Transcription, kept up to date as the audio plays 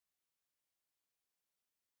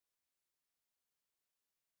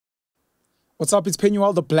What's up? It's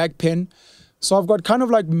Penuel, the Black Pen. So I've got kind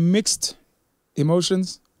of like mixed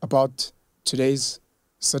emotions about today's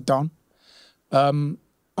sit down.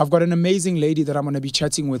 I've got an amazing lady that I'm going to be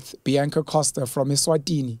chatting with, Bianca Costa from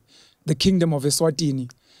Eswatini, the Kingdom of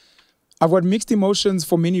Eswatini. I've got mixed emotions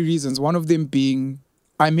for many reasons. One of them being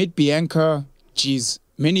I met Bianca,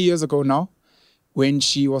 many years ago now, when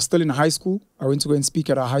she was still in high school. I went to go and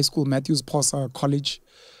speak at a high school, Matthews Posa College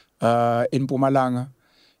in Mpumalanga.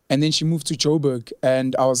 And then she moved to Joburg,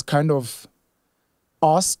 and I was kind of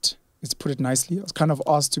asked, let's put it nicely, I was kind of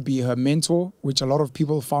asked to be her mentor, which a lot of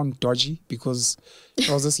people found dodgy because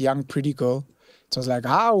she was this young, pretty girl. So I was like,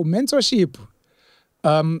 mentorship.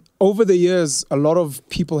 Over the years, a lot of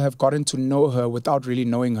people have gotten to know her without really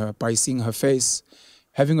knowing her by seeing her face,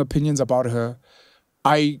 having opinions about her.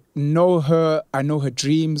 I know her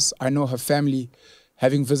dreams, I know her family,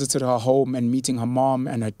 having visited her home and meeting her mom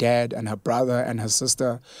and her dad and her brother and her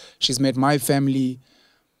sister. She's met my family.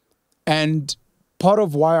 And part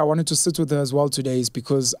of why I wanted to sit with her as well today is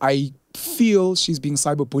because I feel she's being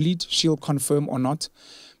cyberbullied. She'll confirm or not.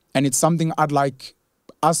 And it's something I'd like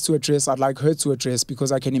us to address, I'd like her to address,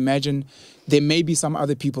 because I can imagine there may be some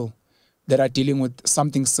other people that are dealing with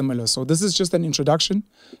something similar. So this is just an introduction,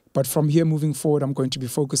 but from here moving forward, I'm going to be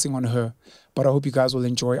focusing on her. But I hope you guys will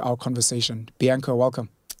enjoy our conversation. Bianca, welcome.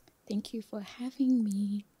 Thank you for having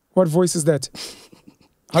me. What voice is that?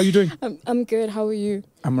 How are you doing? I'm good. How are you?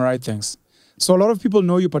 I'm all right, thanks. So a lot of people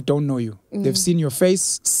know you but don't know you. They've seen your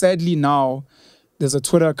face. Sadly now, there's a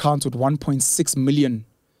Twitter account with 1.6 million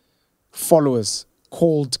followers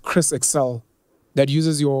called Chris Excel that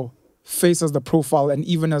uses your face as the profile and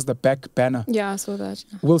even as the back banner. Yeah, I saw that.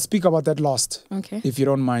 We'll speak about that last, okay, if you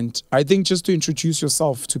don't mind. I think just to introduce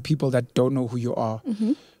yourself to people that don't know who you are.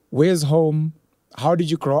 Where's home? How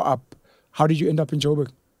did you grow up? How did you end up in Joburg?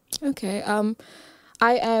 Okay,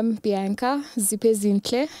 I am Bianca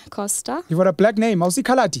Zipezintle Costa. You've got a black name. I'll see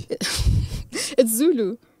Kalati. It's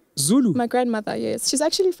Zulu. Zulu? My grandmother, yes. She's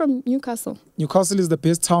actually from Newcastle. Newcastle is the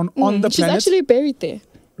best town on the planet. She's actually buried there.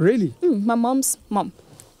 Really? My mom's mom.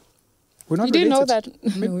 We're not you related. didn't know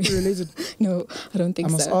that? Maybe we're related. No, I don't think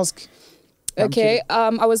so. I must ask. Okay,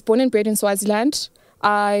 I was born and bred in Swaziland.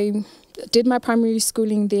 I did my primary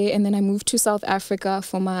schooling there, and then I moved to South Africa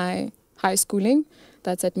for my high schooling.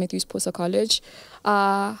 That's at Matthews Posa College.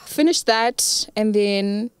 Finished that, and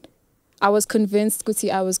then I was convinced Kuti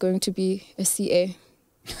I was going to be a CA.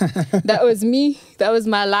 That was me. That was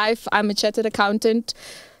my life. I'm a chartered accountant.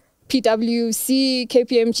 PwC,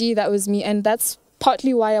 KPMG, that was me. And that's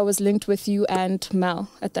partly why I was linked with you and Mel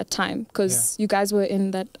at that time, because you guys were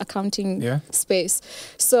in that accounting space.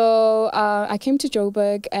 So I came to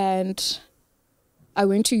Joburg and I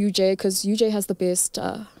went to UJ because UJ has the best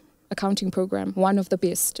accounting program, one of the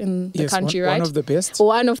best in the country, right? One of the best?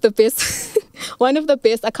 One of the best. One of the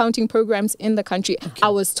best accounting programs in the country, I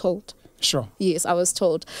was told. Sure. Yes, I was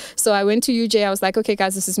told. So I went to UJ. I was like, okay,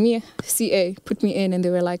 guys, this is me, CA, put me in. And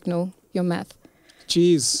they were like, no, you're math.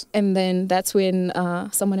 Jeez. And then that's when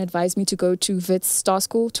someone advised me to go to Wits Star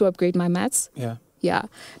School to upgrade my maths. Yeah. Yeah.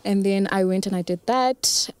 And then I went and I did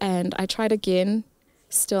that. And I tried again.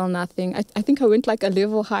 Still nothing. I think I went like a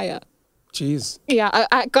level higher. Jeez. Yeah,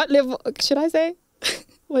 I got level, should I say?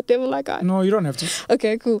 What level I got? No, you don't have to.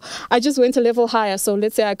 Okay, cool. I just went a level higher. So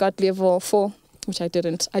let's say I got level 4. Which I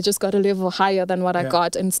didn't. I just got a level higher than what I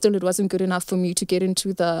got, and still it wasn't good enough for me to get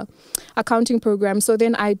into the accounting program. So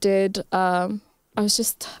then I did, I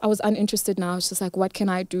was uninterested now. I was just like, what can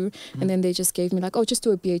I do? And then they just gave me like, oh, just do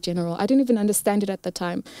a BA General. I didn't even understand it at the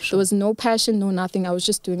time. Sure. There was no passion, no nothing. I was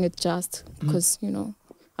just doing it just because, you know,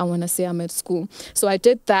 I want to say I'm at school. So I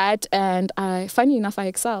did that, and funny enough, I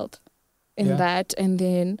excelled in that. And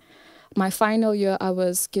then my final year, I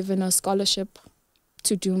was given a scholarship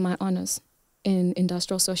to do my honors in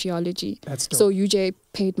industrial sociology. That's dope. So UJ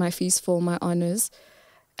paid my fees for my honors,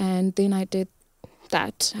 and then I did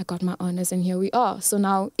that. I got my honors, and here we are. So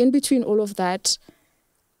now, in between all of that,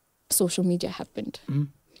 social media happened.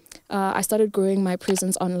 I started growing my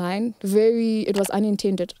presence online. It was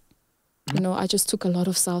unintended. You know, I just took a lot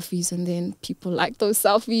of selfies, and then people liked those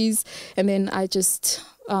selfies, and then I just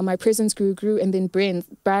my presence grew, and then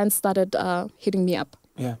brands started hitting me up.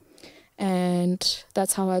 Yeah. And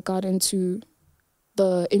that's how I got into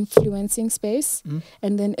the influencing space.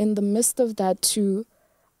 And then in the midst of that too,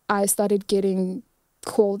 I started getting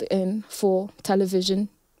called in for television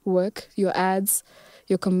work, your ads,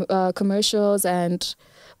 your commercials, and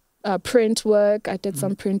print work. I did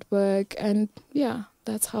some print work, and yeah,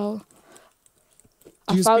 that's how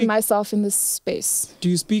I found myself in this space. Do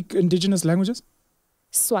you speak indigenous languages?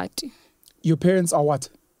 Swati. Your parents are what?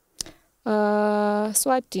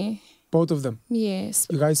 Swati. Both of them. Yes.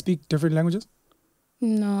 You guys speak different languages?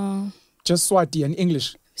 No. Just Swati and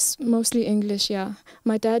English? Mostly English, yeah.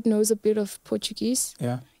 My dad knows a bit of Portuguese.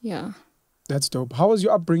 Yeah. Yeah. That's dope. How was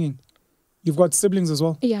your upbringing? You've got siblings as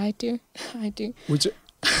well? Yeah, I do. I do. Which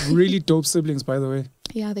really dope siblings, by the way.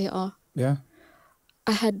 Yeah, they are. Yeah.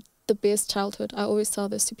 I had the best childhood. I always tell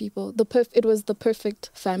this to people. It was the perfect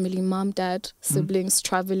family. Mom, dad, siblings,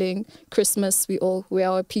 traveling, Christmas. We all wear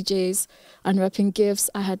our PJs, unwrapping gifts.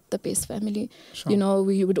 I had the best family. Sure. You know,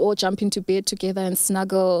 we would all jump into bed together and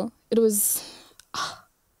snuggle. It was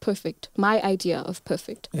perfect. My idea of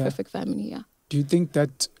perfect. Yeah. Perfect family, yeah. Do you think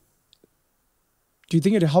it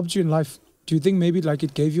helped you in life? Do you think maybe like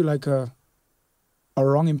it gave you like a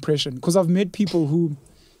wrong impression? Because I've met people who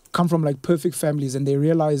come from like perfect families and they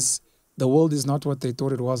realize the world is not what they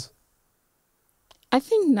thought it was. I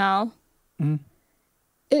think now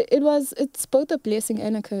it's both a blessing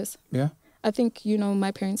and a curse. Yeah. I think, you know,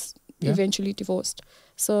 my parents Yeah. eventually divorced.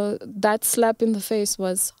 So that slap in the face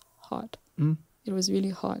was hard. Mm. It was really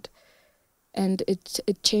hard. And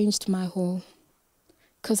it changed my whole...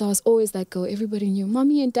 Because I was always that girl. Everybody knew,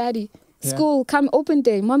 mommy and daddy. Yeah. School, come open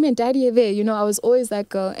day. Mommy and daddy are there. You know, I was always that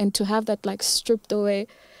girl. And to have that like stripped away,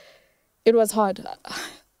 it was hard.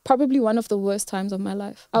 Probably one of the worst times of my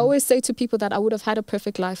life. I always say to people that I would have had a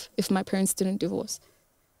perfect life if my parents didn't divorce.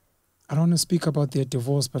 I don't want to speak about their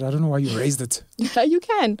divorce, but I don't know why you raised it. You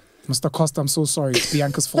can. Mr. Costa, I'm so sorry. It's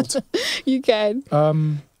Bianca's fault. You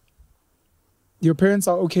can. Your parents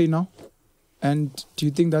are okay now? And do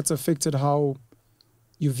you think that's affected how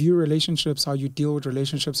you view relationships, how you deal with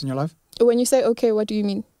relationships in your life? When you say okay, what do you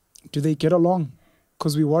mean? Do they get along?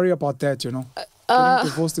 Because we worry about that, you know. Getting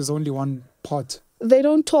divorced is only one part. They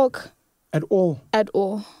don't talk. At all? At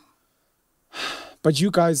all. But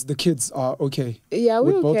you guys, the kids, are okay? Yeah,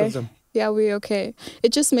 we're with okay. both of them? Yeah, we're okay.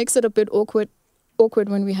 It just makes it a bit awkward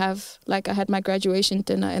when we have, like, I had my graduation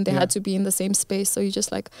dinner and they had to be in the same space. So you're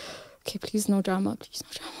just like, okay, please no drama, please no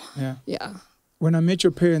drama. Yeah. Yeah. When I met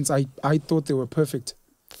your parents, I thought they were perfect.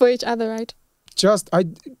 For each other, right?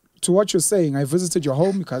 To what you're saying, I visited your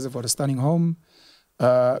home because I've got a stunning home.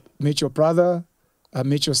 Met your brother,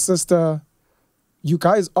 met your sister. You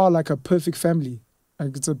guys are like a perfect family.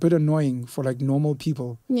 Like, it's a bit annoying for like normal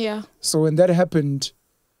people. Yeah. So when that happened,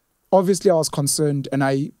 obviously I was concerned, and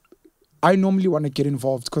I normally want to get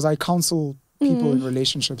involved because I counsel people in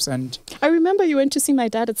relationships. And I remember you went to see my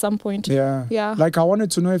dad at some point. Yeah. Like, I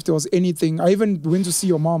wanted to know if there was anything. I even went to see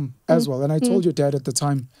your mom as well, and I told your dad at the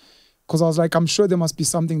time, because I was like, I'm sure there must be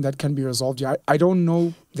something that can be resolved. I don't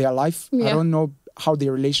know their life. Yeah. I don't know how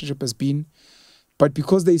their relationship has been. But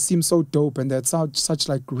because they seem so dope and they're such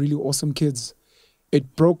like really awesome kids,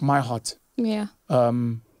 it broke my heart. Yeah.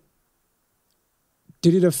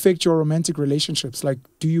 Did it affect your romantic relationships? Like,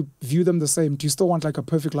 do you view them the same? Do you still want like a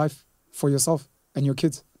perfect life for yourself and your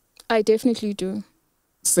kids? I definitely do.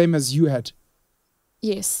 Same as you had?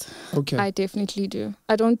 Yes. Okay. I definitely do.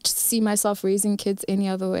 I don't see myself raising kids any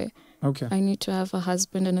other way. Okay. I need to have a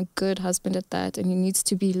husband, and a good husband at that. And he needs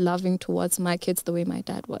to be loving towards my kids the way my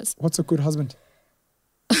dad was. What's a good husband?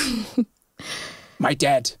 My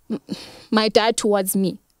dad. My dad towards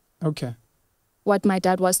me. Okay. What my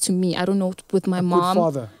dad was to me. I don't know with my mom. Good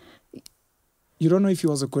father. You don't know if he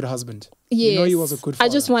was a good husband. Yes. You know he was a good father.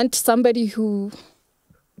 I just want somebody who...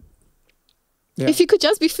 Yeah. If he could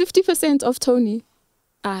just be 50% of Tony,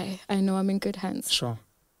 I know I'm in good hands. Sure.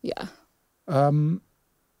 Yeah.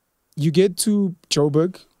 You get to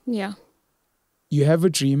Joburg. Yeah. You have a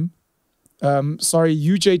dream. Sorry,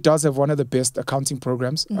 UJ does have one of the best accounting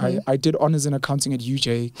programs. I did honors in accounting at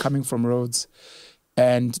UJ, coming from Rhodes.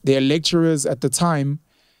 And their lecturers at the time,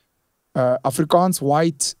 Afrikaans,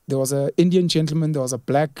 white, there was an Indian gentleman, there was a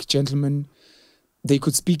black gentleman. They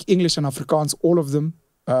could speak English and Afrikaans, all of them.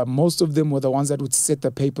 Most of them were the ones that would set the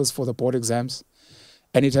papers for the board exams.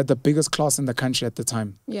 And it had the biggest class in the country at the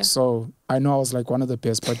time. Yeah. So I know I was like one of the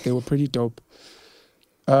best, but they were pretty dope.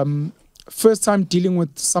 First time dealing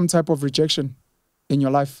with some type of rejection in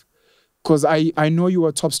your life? Because I know you were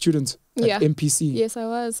a top student at MPC. Yes, I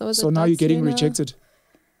was. So now you're getting rejected.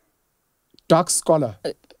 Dark scholar.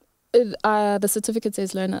 The certificate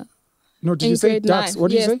says learner. No, did you say DAX?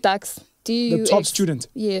 What did you say? Yes, DAX. The top student.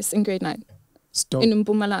 Yes, in grade 9. It's dope. In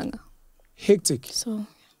Mpumalanga. Hectic. So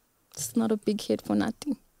it's not a big hit for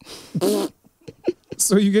nothing.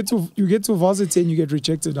 So you get to varsity and you get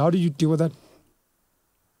rejected. How do you deal with that?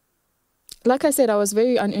 Like I said, I was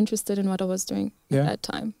very uninterested in what I was doing Yeah. at that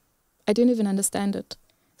time. I didn't even understand it.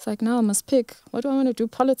 It's like, now I must pick. What do I want to do?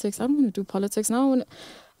 Politics. I don't want to do politics.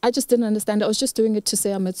 I just didn't understand it. I was just doing it to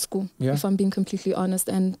say I'm at school, Yeah. if I'm being completely honest,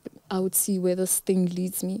 and I would see where this thing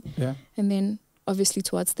leads me. Yeah. And then obviously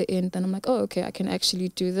towards the end, then I'm like, oh, okay, I can actually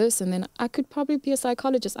do this. And then I could probably be a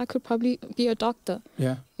psychologist. I could probably be a doctor.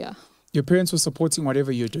 Yeah. Yeah. Your parents were supporting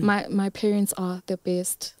whatever you're doing. My parents are the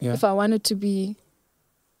best. Yeah. If I wanted to be,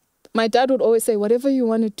 my dad would always say, whatever you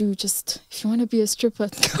want to do, just, if you want to be a stripper,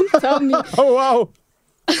 tell me. Oh, wow.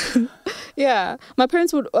 Yeah. My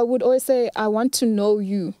parents would always say, I want to know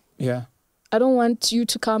you. Yeah. I don't want you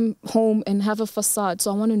to come home and have a facade.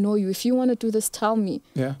 So I want to know you. If you want to do this, tell me.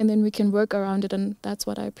 Yeah. And then we can work around it. And that's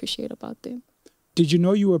what I appreciate about them. Did you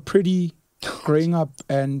know you were pretty growing up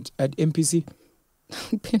and at MPC?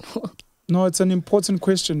 Penuel. No, it's an important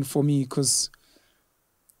question for me because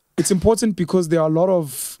it's important because there are a lot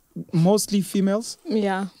of mostly females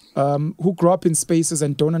Yeah. who grow up in spaces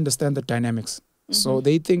and don't understand the dynamics. So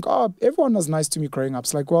they think, oh, everyone was nice to me growing up.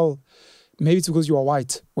 It's like, well, maybe it's because you are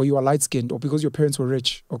white or you are light-skinned or because your parents were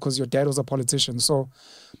rich or because your dad was a politician. So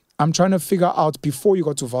I'm trying to figure out before you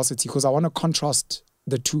got to varsity because I want to contrast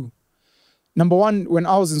the two. Number one, when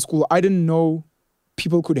I was in school, I didn't know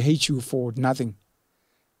people could hate you for nothing.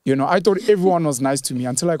 You know, I thought everyone was nice to me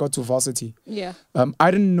until I got to varsity. Yeah.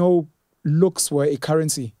 I didn't know looks were a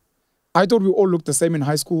currency. I thought we all looked the same in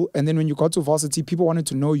high school. And then when you got to varsity, people wanted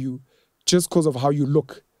to know you just because of how you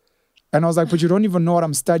look. And I was like, but you don't even know what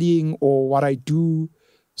I'm studying or what I do.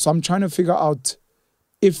 So I'm trying to figure out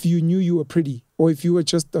if you knew you were pretty or if you were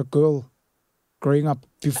just a girl growing up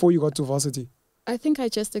before you got to varsity. I think I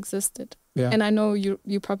just existed. Yeah. And I know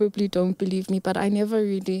you probably don't believe me, but I never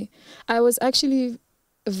really, I was actually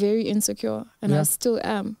very insecure and I still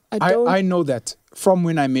am. I know that from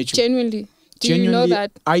when I met you. Genuinely. Do you know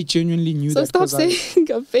that? I genuinely knew that. So stop saying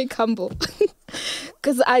you're fake humble.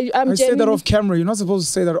 Because I'm say that off camera. You're not supposed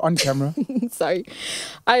to say that on camera. Sorry.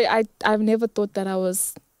 I've never thought that I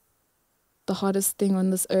was the hardest thing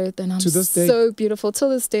on this earth and I'm to this day. So beautiful. Till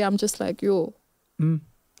this day, I'm just like, yo.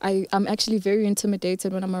 I'm actually very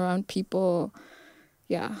intimidated when I'm around people.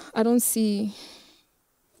 Yeah. I don't see.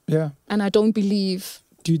 Yeah. And I don't believe.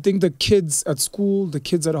 Do you think the kids at school, the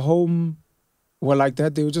kids at home were like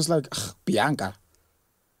that? They were just like, Bianca.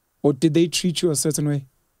 Or did they treat you a certain way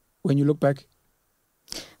when you look back?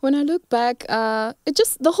 When I look back,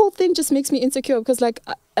 the whole thing just makes me insecure because like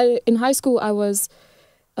in high school, I was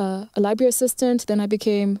a library assistant, then I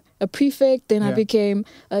became a prefect, then I became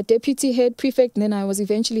a deputy head prefect, and then I was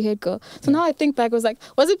eventually head girl. So now I think back, I was like,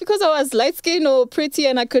 was it because I was light-skinned or pretty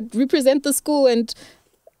and I could represent the school? And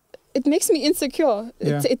it makes me insecure.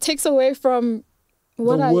 Yeah. It takes away from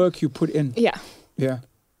what the work you put in. Yeah. Yeah.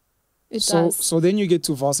 It does. So then you get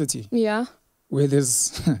to varsity. Yeah. Where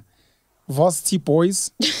there's varsity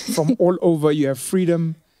boys from all over. You have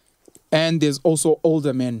freedom. And there's also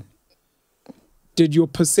older men. Did your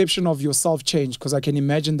perception of yourself change? Because I can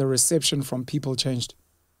imagine the reception from people changed.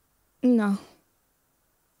 No.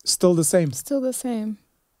 Still the same? Still the same.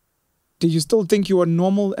 Did you still think you were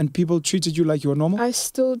normal and people treated you like you were normal? I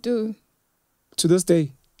still do. To this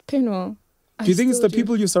day? Penuel. Do you think it's the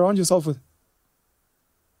people you surround yourself with?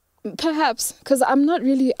 Perhaps. Because I'm not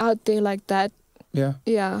really out there like that. Yeah.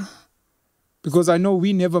 Yeah. Because I know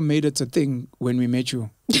we never made it a thing when we met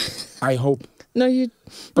you. I hope. No, you.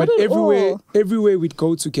 But everywhere we'd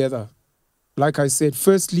go together. Like I said,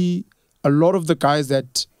 firstly, a lot of the guys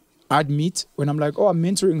that I'd meet when I'm like, oh, I'm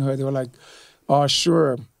mentoring her, they were like, oh,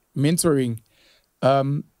 sure, mentoring.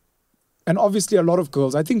 And obviously a lot of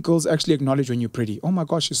girls, I think girls actually acknowledge when you're pretty. Oh my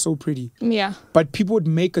gosh, she's so pretty. Yeah. But people would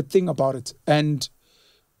make a thing about it. And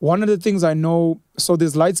one of the things I know, so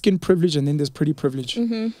there's light skin privilege and then there's pretty privilege.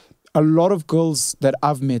 A lot of girls that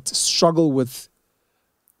I've met struggle with,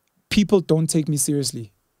 people don't take me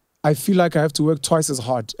seriously. I feel like I have to work twice as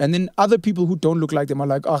hard. And then other people who don't look like them are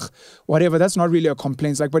like, ugh, whatever, that's not really a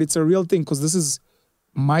complaint. It's like, but it's a real thing because this is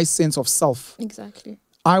my sense of self. Exactly.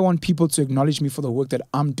 I want people to acknowledge me for the work that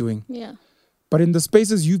I'm doing. Yeah. But in the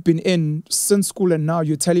spaces you've been in since school and now,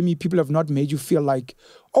 you're telling me people have not made you feel like,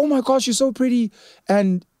 oh my gosh, you're so pretty.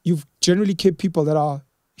 And you've generally kept people that are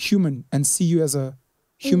human and see you as a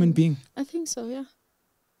human being. I think so, yeah.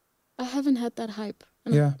 I haven't had that hype.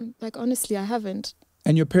 And Yeah. like, honestly, I haven't.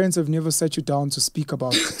 And your parents have never sat you down to speak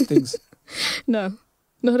about things? No,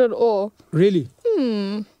 not at all. Really?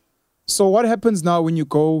 So what happens now when you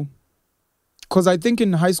go? Because I think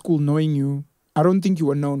in high school, knowing you, I don't think you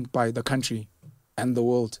were known by the country and the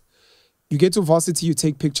world. You get to varsity, you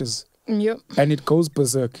take pictures. Yep. And it goes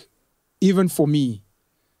berserk. Even for me.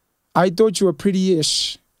 I thought you were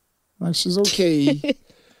pretty-ish. Like, she's okay.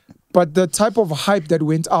 But the type of hype that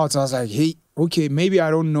went out, I was like, hey, okay, maybe I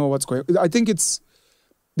don't know what's going on. I think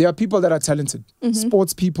there are people that are talented.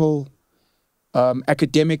 Sports people,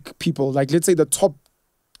 academic people. Like, let's say the top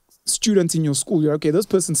student in your school, you're okay, this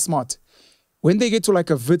person's smart. when they get to like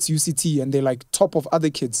a Wits UCT and they're like top of other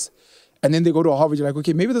kids, and then they go to Harvard, you're like,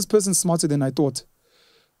 okay, maybe this person's smarter than I thought.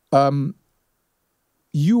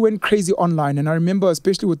 You went crazy online, and I remember,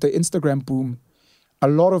 especially with the Instagram boom, a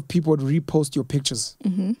lot of people would repost your pictures.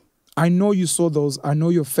 Mm-hmm. I know you saw those. I know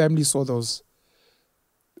your family saw those.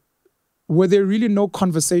 Were there really no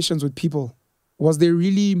conversations with people? Was there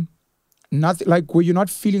really nothing? Like, were you not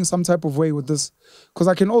feeling some type of way with this? Because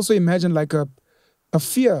I can also imagine like a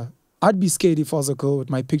fear. I'd be scared if I was a girl with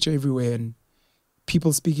my picture everywhere and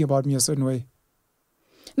people speaking about me a certain way.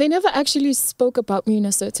 They never actually spoke about me in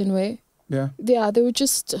a certain way. Yeah. Yeah, they would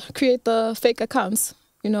just create the fake accounts.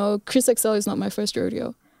 You know, Chris Excel is not my first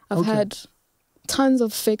rodeo. I've had tons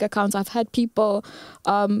of fake accounts. I've had people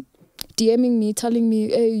DMing me, telling me,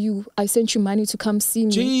 hey, I sent you money to come see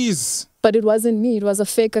me. Jeez. But it wasn't me. It was a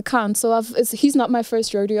fake account. So he's not my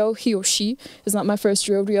first rodeo. He or she is not my first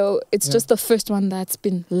rodeo. It's just the first one that's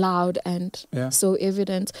been loud and so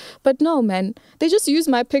evident. But no, man, they just use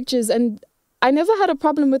my pictures, and I never had a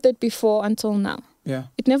problem with it before until now. Yeah.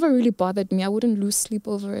 It never really bothered me. I wouldn't lose sleep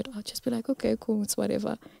over it. I'd just be like, okay, cool, it's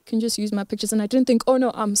whatever. You can just use my pictures. And I didn't think, oh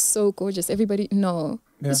no, I'm so gorgeous. Everybody, no.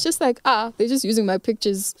 Yeah. It's just like, they're just using my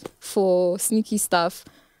pictures for sneaky stuff.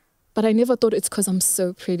 But I never thought it's because I'm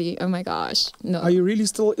so pretty. Oh my gosh, no. Are you really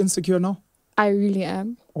still insecure now? I really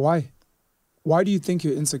am. Why? Why do you think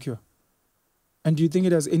you're insecure? And do you think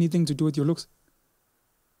it has anything to do with your looks?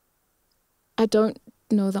 I don't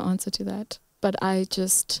know the answer to that. But I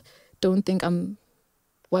just don't think I'm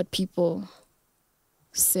what people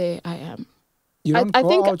say I am. You don't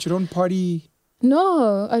go out, you don't party?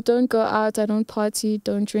 No, I don't go out, I don't party,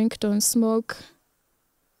 don't drink, don't smoke.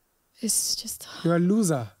 It's just... You're a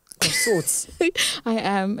loser of sorts. I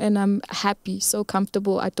am, and I'm happy, so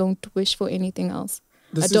comfortable. I don't wish for anything else.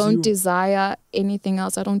 I don't desire anything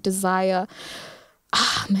else. I don't desire...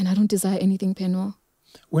 I don't desire anything, Penuel.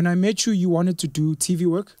 When I met you, you wanted to do TV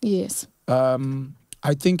work? Yes.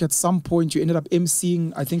 I think at some point you ended up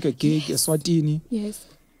emceeing, I think, a gig, a Swatini. Yes.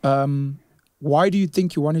 Why do you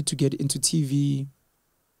think you wanted to get into TV,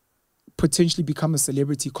 potentially become a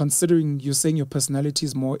celebrity, considering you're saying your personality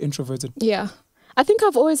is more introverted? Yeah. I think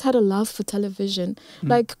I've always had a love for television.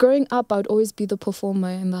 Like growing up, I'd always be the performer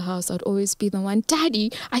in the house. I'd always be the one,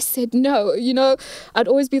 Daddy, I said no. You know, I'd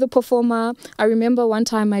always be the performer. I remember one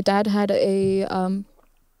time my dad had a...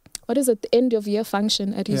 the end of year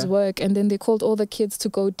function at his work, and then they called all the kids to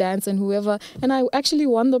go dance and whoever, and I actually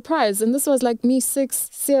won the prize, and this was like me 6,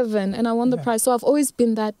 7, and I won the prize. So I've always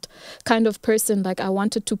been that kind of person, like I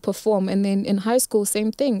wanted to perform. And then in high school,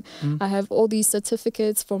 same thing. I have all these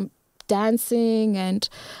certificates from dancing and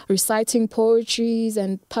reciting poetries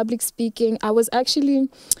and public speaking. I was actually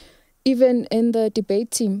even in the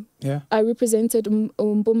debate team. I represented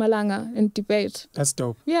Mpumalanga in debate. That's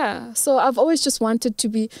dope. Yeah, so I've always just wanted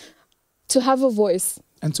to have a voice.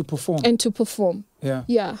 And to perform.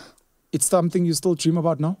 Yeah. It's something you still dream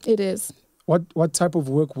about now? It is. What type of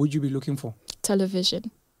work would you be looking for?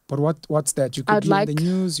 Television. But what's that? You could be in the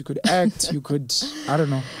news, you could act, you could, I don't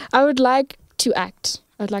know. I would like to act.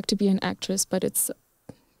 I'd like to be an actress, but it's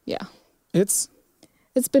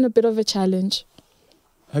been a bit of a challenge.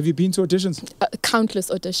 Have you been to auditions? Countless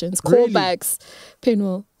auditions, really? Callbacks,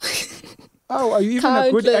 Penuel. Oh, are you even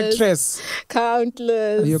a good actress?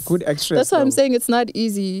 Countless. Are you a good actress? That's why I'm saying it's not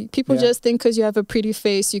easy. People just think because you have a pretty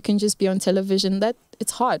face, you can just be on television. That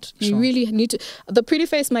it's hard. You really need to. The pretty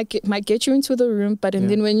face might get you into the room, but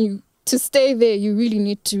then to stay there, you really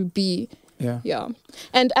need to be. Yeah.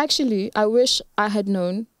 And actually, I wish I had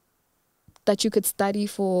known that you could study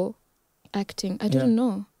for acting. I didn't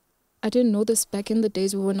know. I didn't know this back in the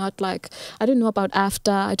days. We were not like, I didn't know about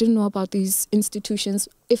AFTA. I didn't know about these institutions.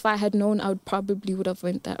 If I had known, I would have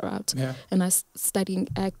went that route. And I studying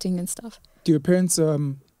acting and stuff. Do your parents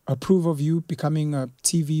approve of you becoming a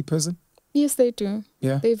TV person? Yes, they do.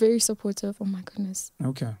 Yeah. They're very supportive. Oh my goodness.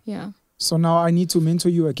 Okay. Yeah. So now I need to mentor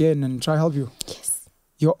you again and try help you. Yes.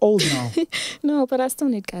 You're old now. No, but I still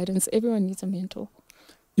need guidance. Everyone needs a mentor.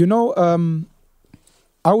 You know,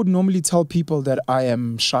 I would normally tell people that I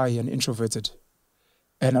am shy and introverted.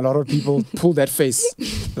 And a lot of people pull that face.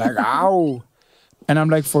 Like, ow. And I'm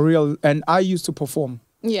like, for real. And I used to perform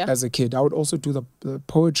as a kid. I would also do the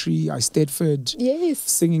poetry. I Stedford. Yes.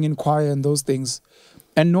 Singing in choir and those things.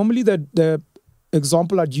 And normally the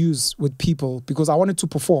example I'd use with people, because I wanted to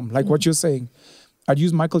perform, like what you're saying, I'd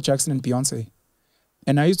use Michael Jackson and Beyonce.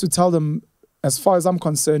 And I used to tell them, as far as I'm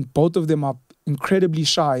concerned, both of them are incredibly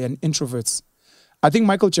shy and introverts. I think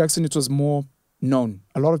Michael Jackson, it was more known.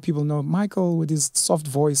 A lot of people know Michael with his soft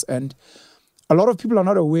voice, and a lot of people are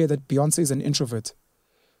not aware that Beyonce is an introvert.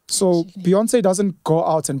 So Beyonce doesn't go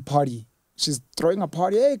out and party. She's throwing a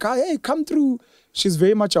party. Hey, guy, hey, come through. She's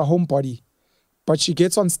very much a homebody. But she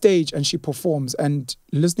gets on stage and she performs. And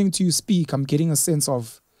listening to you speak, I'm getting a sense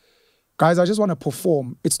of, guys, I just want to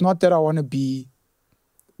perform. It's not that I want to be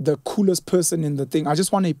the coolest person in the thing. I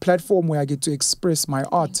just want a platform where I get to express my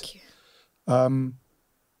art. Thank you.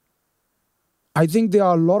 I think there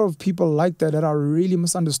are a lot of people like that are really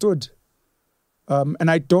misunderstood. And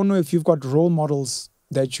I don't know if you've got role models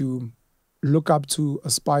that you look up to,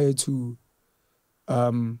 aspire to.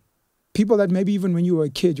 People that maybe even when you were a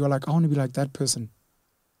kid, you're like, I want to be like that person.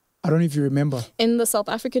 I don't know if you remember. In the South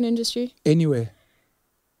African industry? Anywhere.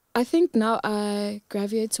 I think now I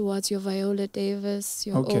gravitate towards your Viola Davis,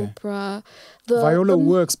 your Okay. Oprah. Viola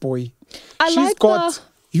works, boy. I like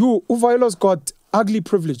Viola's got ugly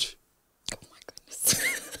privilege. Oh my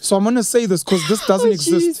goodness. So I'm going to say this because this doesn't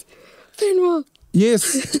exist. Penuel.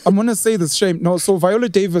 Yes, I'm going to say this. Shame. No, so Viola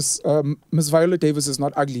Davis, Miss Viola Davis is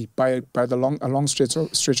not ugly by a long stretch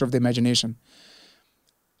of the imagination.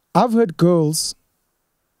 I've heard girls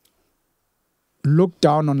look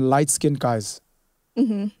down on light-skinned guys.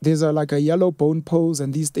 Mm-hmm. There's like a yellow bone pose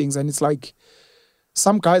and these things, and it's like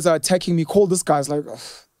some guys are attacking me. Call this guy's like,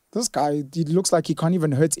 this guy, he looks like he can't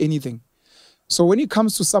even hurt anything. So when it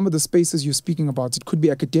comes to some of the spaces you're speaking about, it could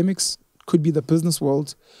be academics, it could be the business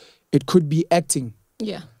world, it could be acting.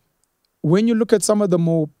 Yeah. When you look at some of the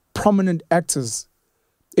more prominent actors,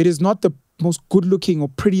 it is not the most good-looking or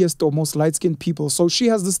prettiest or most light-skinned people. So she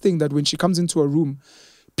has this thing that when she comes into a room,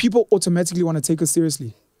 people automatically want to take her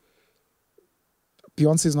seriously.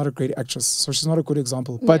 Beyonce is not a great actress, so she's not a good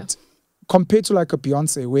example. Yeah. But compared to like a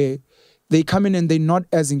Beyonce, where they come in and they're not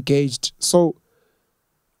as engaged. So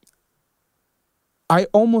I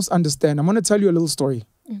almost understand. I'm going to tell you a little story.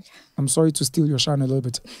 Okay. I'm sorry to steal your shine a little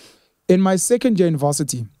bit. In my second year in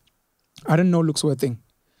varsity, I didn't know looks were a thing.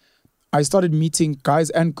 I started meeting guys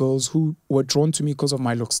and girls who were drawn to me because of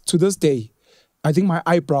my looks. To this day, I think my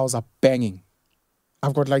eyebrows are banging.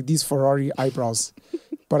 I've got like these Ferrari eyebrows,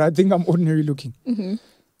 but I think I'm ordinary looking. Mm-hmm.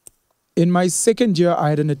 In my second year, I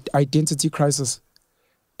had an identity crisis,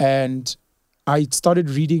 and I started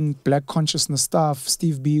reading Black consciousness stuff,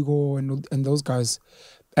 Steve Biko and those guys,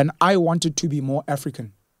 and I wanted to be more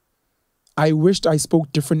African. I wished I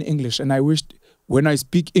spoke different English, and I wished when I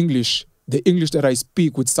speak English, the English that I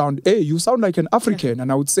speak would sound, hey, you sound like an African. Yeah.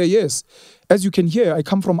 And I would say, yes. As you can hear, I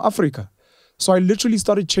come from Africa. So I literally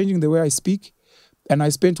started changing the way I speak, and I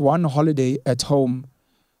spent one holiday at home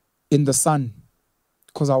in the sun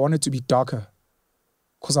because I wanted to be darker,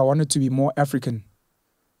 because I wanted to be more African.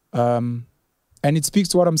 And it speaks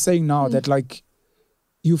to what I'm saying now, that like,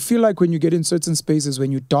 you feel like when you get in certain spaces,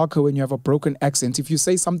 when you're darker, when you have a broken accent, if you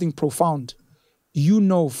say something profound, you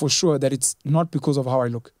know for sure that it's not because of how I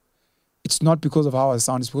look. It's not because of how I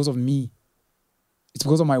sound. It's because of me. It's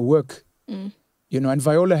because of my work. You know, and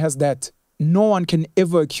Viola has that. No one can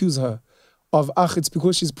ever accuse her of, it's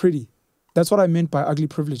because she's pretty. That's what I meant by ugly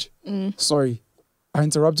privilege. Sorry, I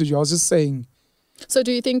interrupted you. I was just saying. So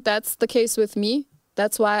do you think that's the case with me?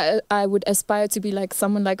 That's why I would aspire to be like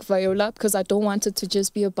someone like Viola, because I don't want it to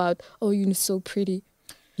just be about, oh, you're so pretty.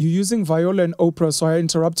 You're using Viola and Oprah, so I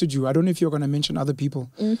interrupted you. I don't know if you're going to mention other people,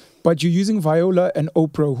 but you're using Viola and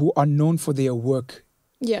Oprah, who are known for their work.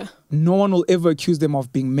 Yeah. No one will ever accuse them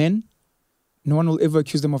of being men. No one will ever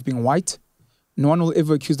accuse them of being white. No one will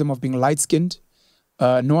ever accuse them of being light-skinned.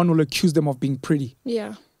 No one will accuse them of being pretty.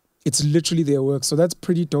 Yeah. It's literally their work. So that's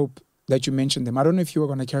pretty dope that you mentioned them. I don't know if you were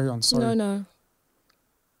going to carry on. Sorry. No.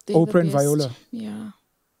 They're Oprah and Viola. Yeah.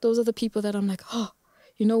 Those are the people that I'm like, oh,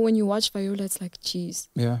 you know, when you watch Viola, it's like, geez.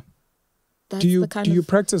 Yeah. That's do you the kind you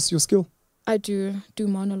practice your skill? I do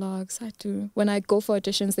monologues. I do. When I go for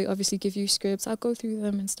auditions, they obviously give you scripts. I'll go through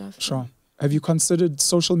them and stuff. Sure. Have you considered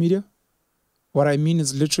social media? What I mean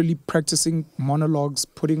is literally practicing monologues,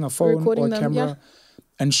 putting a phone Recording or a them, camera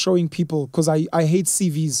and showing people. Because I hate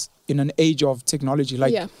CVs in an age of technology.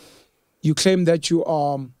 Like, you claim that you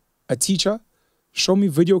are a teacher. Show me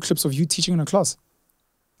video clips of you teaching in a class.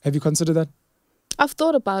 Have you considered that? I've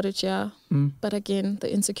thought about it, yeah. But again,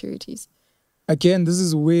 the insecurities. Again, this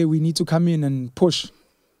is where we need to come in and push.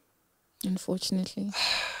 Unfortunately.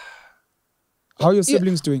 How are your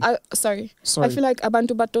siblings doing? Sorry. I feel like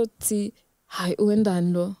abantu batotsi hi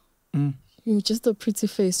uendano. You're just a pretty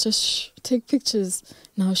face. Just take pictures.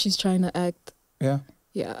 Now she's trying to act. Yeah.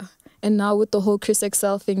 Yeah. And now with the whole Chris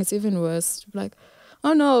Excel thing, it's even worse. Like,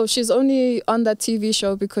 oh no, she's only on that TV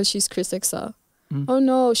show because she's Chris Excel. Oh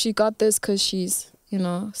no, she got this because she's, you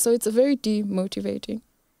know. So it's very demotivating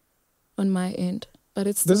on my end. But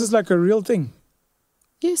it's this is like a real thing.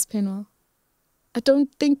 Yes, Penuel. I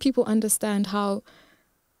don't think people understand how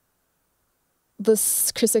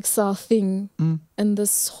this Chris Excel thing and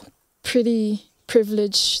this pretty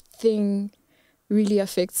privileged thing really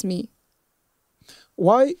affects me.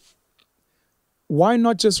 Why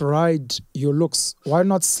not just ride your looks? Why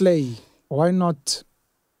not slay? Why not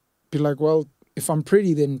be like, well, if I'm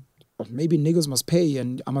pretty, then maybe niggas must pay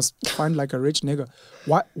and I must find like a rich nigga.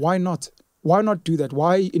 Why not? Why not do that?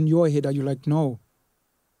 Why in your head are you like, no?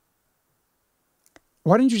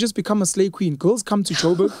 Why don't you just become a slay queen? Girls come to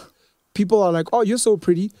Joburg. People are like, oh, you're so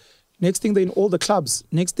pretty. Next thing, they're in all the clubs.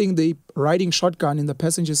 Next thing, they riding shotgun in the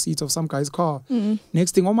passenger seat of some guy's car.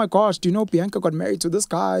 Next thing, oh my gosh, do you know Bianca got married to this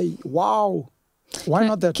guy? Wow. Why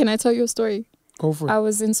not that? Can I tell you a story? Go for it. I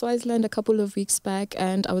was in Swaziland a couple of weeks back,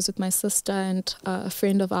 and I was with my sister and a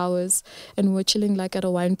friend of ours, and we were chilling like at a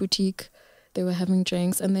wine boutique. They were having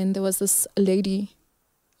drinks, and then there was this lady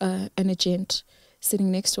and a gent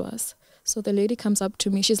sitting next to us. So the lady comes up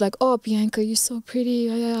to me. She's like, oh, Bianca, you're so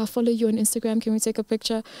pretty. I follow you on Instagram. Can we take a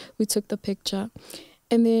picture? We took the picture.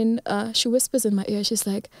 And then she whispers in my ear. She's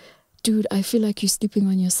like, dude, I feel like you're sleeping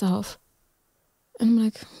on yourself. And I'm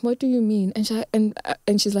like, what do you mean? And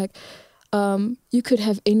she's like, you could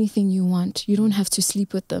have anything you want. You don't have to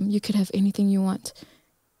sleep with them. You could have anything you want.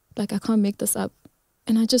 Like, I can't make this up.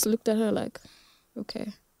 And I just looked at her like,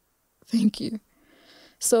 okay, thank you.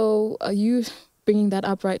 So you bringing that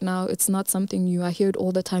up right now, it's not something new. I hear it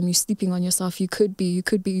all the time. You're sleeping on yourself. You could be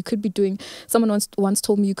doing, someone once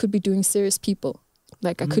told me you could be doing serious people.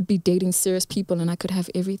 Like I could be dating serious people and I could have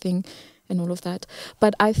everything and all of that.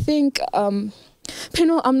 But I think,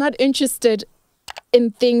 Penuel, I'm not interested in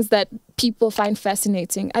things that people find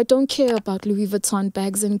fascinating. I don't care about Louis Vuitton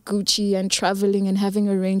bags and Gucci and traveling and having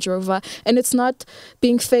a Range Rover. And it's not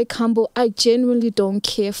being fake humble. I genuinely don't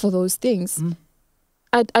care for those things.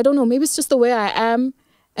 I don't know, maybe it's just the way I am,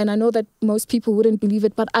 and I know that most people wouldn't believe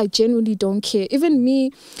it, but I genuinely don't care. Even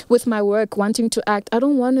me, with my work, wanting to act, I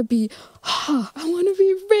don't want to be, I want to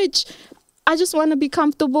be rich. I just want to be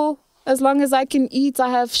comfortable. As long as I can eat, I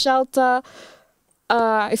have shelter.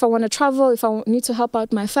 If I want to travel, if I need to help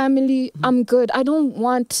out my family, I'm good. I don't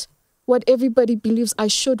want what everybody believes I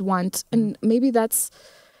should want. And maybe that's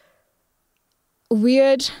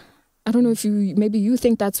weird. I don't know if maybe you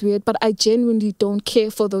think that's weird, but I genuinely don't care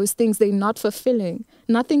for those things. They're not fulfilling.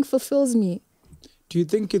 Nothing fulfills me. Do you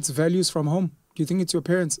think it's values from home? Do you think it's your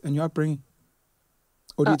parents and your upbringing?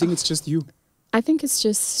 Or do you think it's just you? I think it's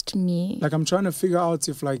just me. Like, I'm trying to figure out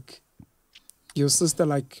if, like, your sister,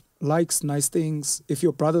 like, likes nice things. If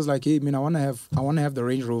your brother's like, hey, man, I want to have the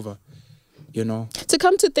Range Rover, you know? To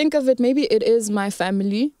come to think of it, maybe it is my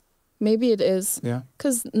family. Maybe it is. Yeah.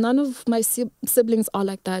 Because none of my siblings are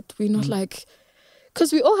like that. We're not like...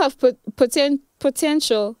 Because we all have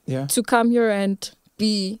potential to come here and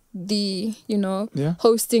be the,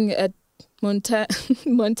 hosting at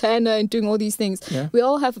Montana and doing all these things. Yeah. We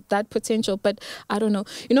all have that potential, but I don't know.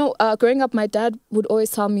 Growing up, my dad would always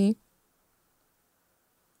tell me,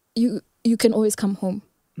 you can always come home.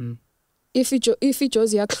 If you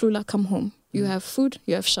Josie Klula, come home. You have food,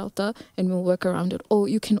 you have shelter, and we'll work around it. Or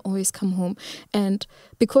you can always come home. And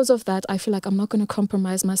because of that, I feel like I'm not going to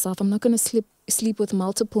compromise myself. I'm not going to sleep with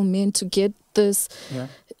multiple men to get this. Yeah.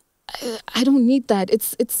 I don't need that.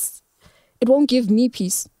 It won't give me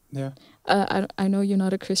peace. Yeah. I know you're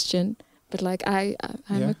not a Christian, but like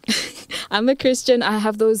I'm a Christian. I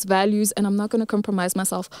have those values, and I'm not going to compromise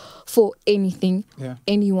myself for anything,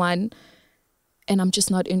 anyone. And I'm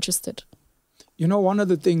just not interested. One of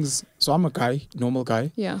the things, so I'm a guy, normal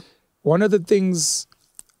guy. Yeah. One of the things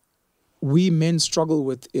we men struggle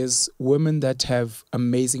with is women that have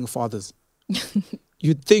amazing fathers.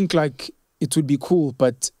 You'd think like it would be cool,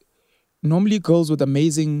 but normally girls with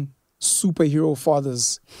amazing superhero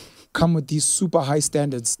fathers come with these super high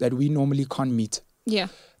standards that we normally can't meet. Yeah.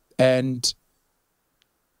 And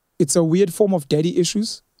it's a weird form of daddy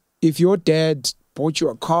issues. If your dad bought you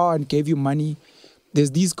a car and gave you money,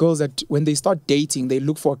 there's these girls that when they start dating, they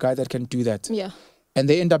look for a guy that can do that. Yeah. And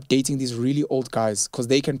they end up dating these really old guys because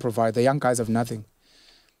they can provide. The young guys have nothing.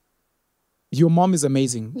 Your mom is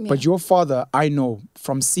amazing. But your father, I know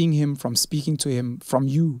from seeing him, from speaking to him, from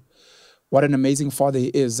you, what an amazing father he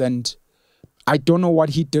is. And I don't know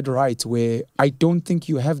what he did right, where I don't think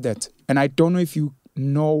you have that. And I don't know if you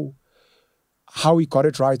know how he got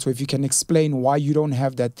it right, so if you can explain why you don't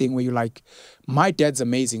have that thing where you're like, my dad's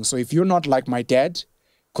amazing. So if you're not like my dad,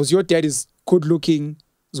 because your dad is good looking,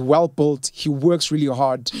 is well built, he works really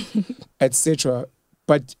hard, etc.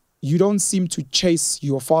 But you don't seem to chase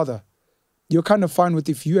your father. You're kind of fine with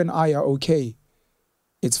if you and I are okay,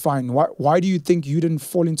 it's fine. Why do you think you didn't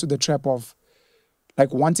fall into the trap of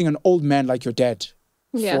like wanting an old man like your dad,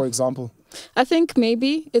 for example? I think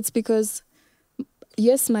maybe it's because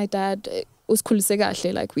yes, my dad was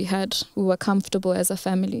kulisekahle, like we were comfortable as a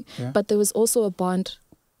family, but there was also a bond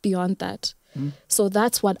beyond that. So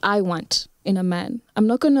that's what I want in a man. I'm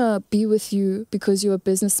not gonna be with you because you're a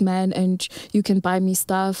businessman and you can buy me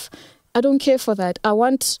stuff. I don't care for that. I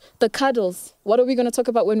want the cuddles. What are we going to talk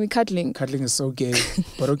about when we're cuddling? Cuddling is so gay,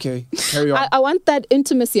 but okay, carry on. I want that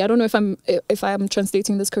intimacy. I don't know if I'm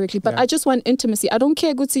translating this correctly, but I just want intimacy. I don't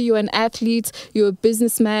care, Guti, you're an athlete, you're a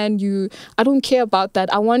businessman, I don't care about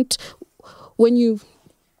that. I want when you,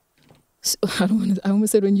 I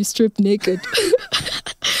almost said when you strip naked.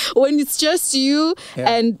 When it's just you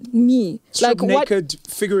and me. Strip naked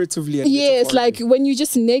figuratively. Yes, like when you're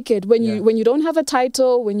just naked, when you don't have a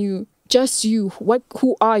title, when you just you,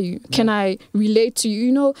 who are you? Can I relate to you?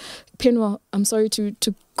 You know, Penuel, I'm sorry to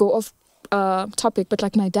go off topic, but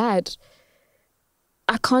like my dad,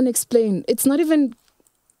 I can't explain. It's not even,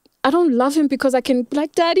 I don't love him because I can be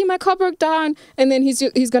like, Daddy, my car broke down. And then he's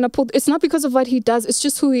going to pull. It's not because of what he does. It's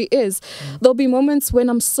just who he is. There'll be moments when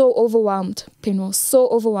I'm so overwhelmed, Penuel, so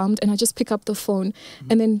overwhelmed. And I just pick up the phone.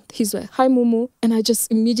 And then he's like, hi, Mumu. And I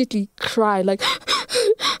just immediately cry like,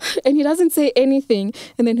 and he doesn't say anything.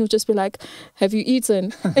 And then he'll just be like, have you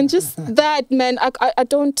eaten? And just that, man, I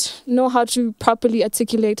don't know how to properly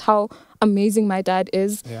articulate how amazing my dad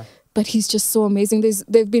is. Yeah. But he's just so amazing.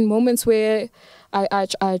 There've been moments where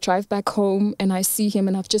I drive back home and I see him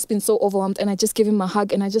and I've just been so overwhelmed and I just give him a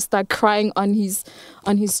hug and I just start crying on his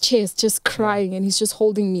chest, just crying, and he's just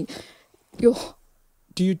holding me. Yo,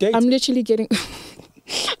 do you date? I'm literally getting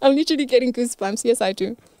goosebumps. Yes, I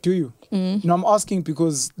do. Do you? No, I'm asking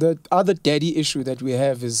because the other daddy issue that we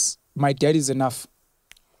have is my dad is enough.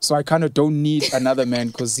 So I kind of don't need another man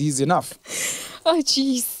because he's enough. Oh,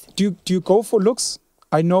 jeez. Do you go for looks?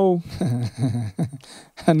 I know,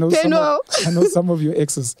 I know some of your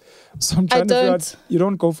exes. So I'm trying to figure out, you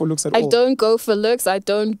don't go for looks at all. I don't go for looks. I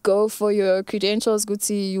don't go for your credentials,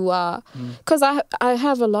 Guti. You are, because I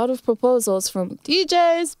have a lot of proposals from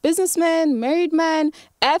DJs, businessmen, married men,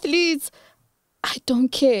 athletes. I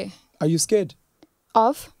don't care. Are you scared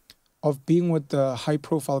of being with the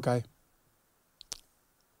high-profile guy?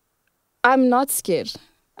 I'm not scared.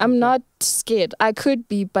 I'm not scared. I could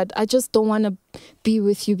be, but I just don't want to be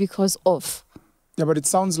with you because of. Yeah, but it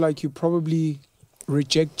sounds like you probably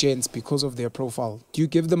reject gents because of their profile. Do you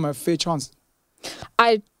give them a fair chance?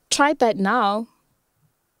 I tried that now.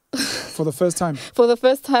 For the first time? For the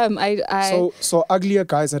first time. So uglier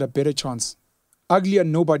guys had a better chance. Uglier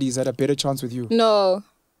nobodies had a better chance with you. No.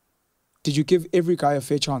 Did you give every guy a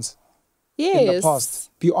fair chance? Yes. In the past?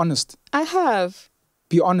 Be honest. I have.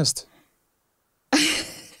 Be honest.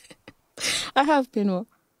 I have, Penuel.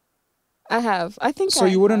 I have. I think so.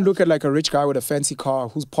 You wouldn't look at like a rich guy with a fancy car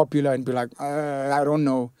who's popular and be like, I don't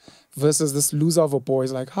know, versus this loser of a boy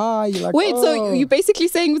is like, hi. You're like, wait, so you're basically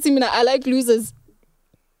saying, I like losers?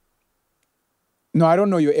 No, I don't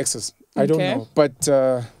know your exes. I don't know. But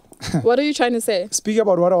what are you trying to say? Speaking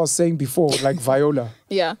about what I was saying before, like Viola.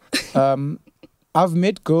 Yeah. I've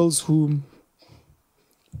met girls who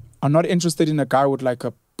are not interested in a guy with like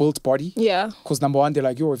a built body. Yeah. Because number one, they're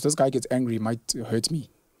like, yo, if this guy gets angry, it might hurt me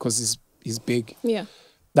because he's big. Yeah.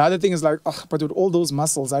 The other thing is like, but with all those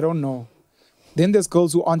muscles, I don't know. Then there's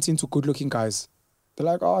girls who aren't into good-looking guys. They're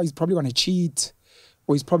like, he's probably going to cheat,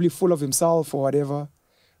 or he's probably full of himself or whatever.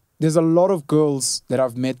 There's a lot of girls that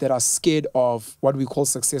I've met that are scared of what we call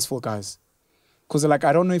successful guys. Because they're like,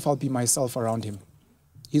 I don't know if I'll be myself around him.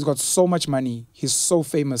 He's got so much money. He's so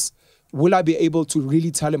famous. Will I be able to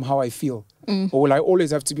really tell him how I feel? Or will I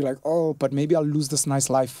always have to be like, but maybe I'll lose this nice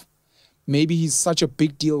life. Maybe he's such a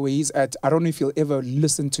big deal where he's at. I don't know if he'll ever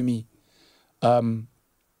listen to me. And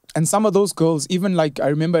some of those girls, even like I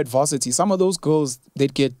remember at varsity, some of those girls,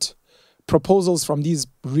 they'd get proposals from these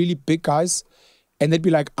really big guys and they'd be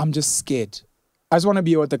like, I'm just scared. I just want to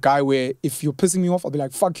be with the guy where if you're pissing me off, I'll be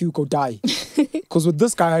like, fuck you, go die. Because with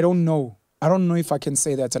this guy, I don't know. I don't know if I can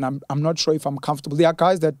say that. And I'm not sure if I'm comfortable. There are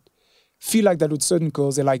guys that feel like that with certain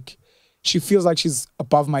girls. They're like, she feels like she's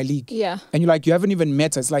above my league. Yeah. And you're like, you haven't even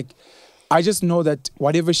met her. It's like, I just know that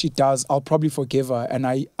whatever she does, I'll probably forgive her and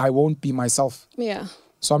I won't be myself. Yeah.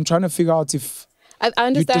 So I'm trying to figure out if I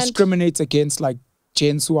understand. You discriminate against like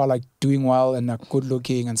gents who are like doing well and are good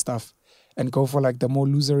looking and stuff and go for like the more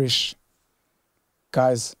loserish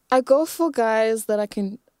guys. I go for guys that I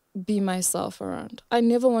can be myself around. I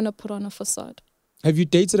never want to put on a facade. Have you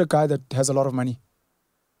dated a guy that has a lot of money?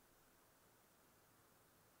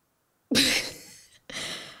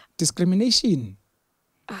 Discrimination.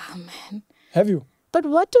 Man. Have you? But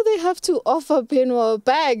what do they have to offer, Penuel?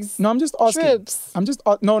 Bags? No, I'm just asking. Trips?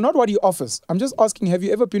 No, not what he offers. I'm just asking, have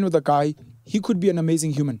you ever been with a guy, he could be an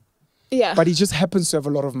amazing human, Yeah. but he just happens to have a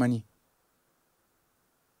lot of money.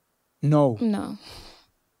 No. No.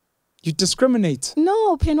 You discriminate.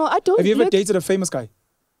 No, Penuel, I don't. Have you ever look- dated a famous guy?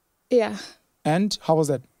 Yeah. And how was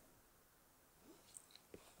that?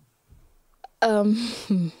 I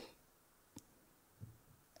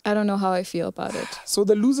don't know how I feel about it. So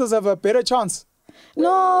the losers have a better chance.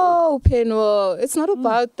 No, Penuel, it's not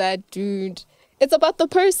about that, dude. It's about the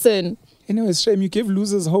person. Anyway, it's a shame you give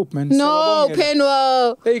losers hope, man. No,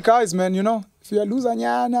 Penuel. Hey guys, man, you know, if you're a loser,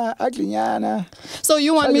 nyana, ugly nyana. So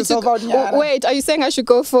you want Try me to yourself out, nyana. wait? Are you saying I should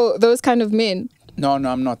go for those kind of men? No,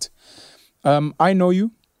 I'm not. I know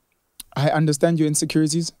you. I understand your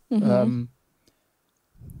insecurities. Mm-hmm.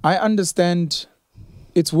 I understand.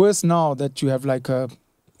 It's worse now that you have like a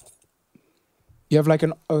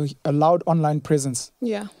loud online presence.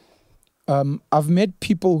 Yeah. I've met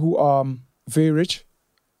people who are very rich.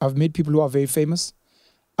 I've met people who are very famous.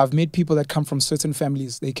 I've met people that come from certain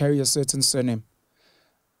families. They carry a certain surname.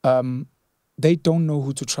 They don't know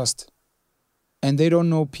who to trust. And they don't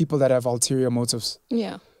know people that have ulterior motives.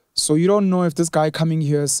 Yeah. So you don't know if this guy coming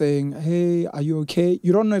here saying, hey, are you okay?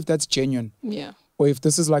 You don't know if that's genuine. Yeah. Or if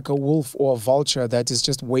this is like a wolf or a vulture that is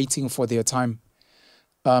just waiting for their time.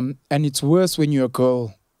 And it's worse when you're a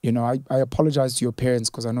girl. You know, I apologize to your parents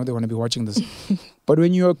because I know they want to be watching this. But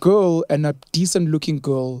when you're a girl and a decent looking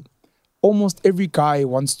girl, almost every guy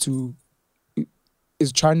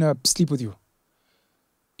is trying to sleep with you.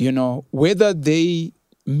 You know, whether they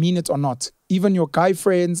mean it or not. Even your guy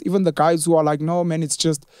friends, even the guys who are like, no, man, it's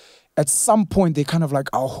just, at some point, they kind of like,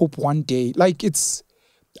 I'll hope one day. Like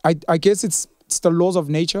I guess it's the laws of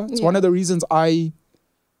nature. It's one of the reasons I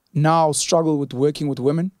now struggle with working with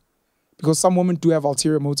women, because some women do have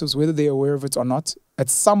ulterior motives, whether they're aware of it or not. At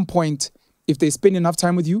some point, if they spend enough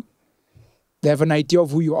time with you, they have an idea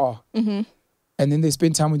of who you are. Mm-hmm. And then they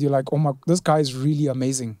spend time with you like, oh my, this guy is really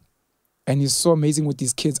amazing. And he's so amazing with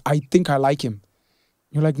these kids. I think I like him.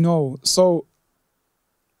 You're like, no. So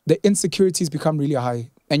the insecurities become really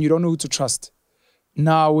high and you don't know who to trust.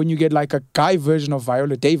 Now, when you get like a guy version of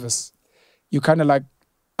Viola Davis, you kind of like,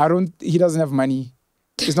 he doesn't have money.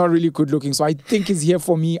 He's not really good looking. So I think he's here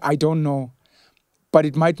for me. I don't know. But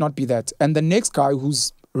it might not be that. And the next guy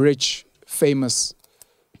who's rich, famous,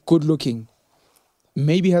 good looking,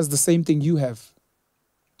 maybe has the same thing you have.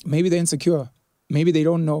 Maybe they're insecure. Maybe they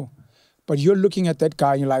don't know. But you're looking at that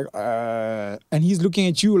guy and you're like, and he's looking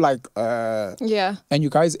at you like, Yeah. and you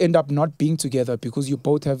guys end up not being together because you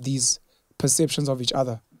both have these perceptions of each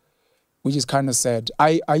other, which is kind of sad.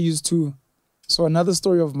 I used to, so another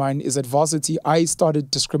story of mine is at varsity, I started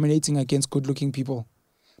discriminating against good-looking people.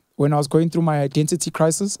 When I was going through my identity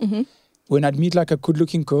crisis, when I'd meet like a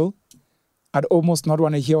good-looking girl, I'd almost not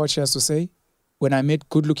want to hear what she has to say. When I met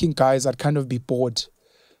good-looking guys, I'd kind of be bored.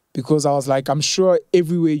 Because I was like, I'm sure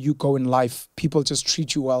everywhere you go in life, people just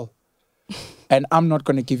treat you well. And I'm not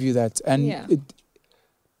going to give you that. And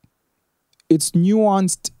it's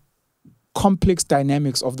nuanced, complex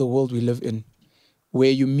dynamics of the world we live in,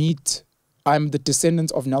 where you meet, I'm the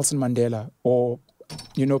descendant of Nelson Mandela, or,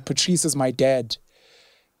 you know, Patrice is my dad.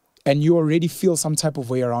 And you already feel some type of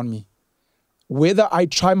way around me. Whether I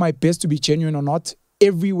try my best to be genuine or not,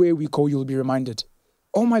 everywhere we go, you'll be reminded.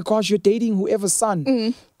 Oh my gosh, you're dating whoever's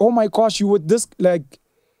son. Oh my gosh, you would this, like,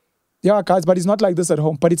 yeah, guys, but it's not like this at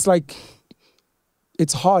home. But it's like,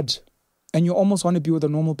 it's hard. And you almost want to be with a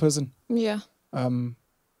normal person. Yeah.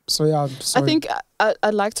 So yeah, I'm sorry. I think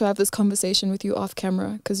I'd like to have this conversation with you off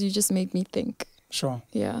camera because you just made me think. Sure.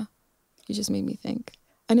 Yeah. You just made me think.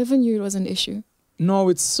 I never knew it was an issue. No,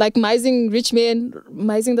 it's... Like mising rich men,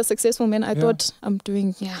 mising the successful men. I thought I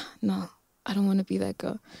don't want to be that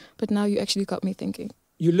girl. But now you actually got me thinking.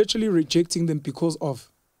 You're literally rejecting them because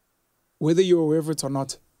of whether you're aware of it or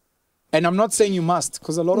not. And I'm not saying you must,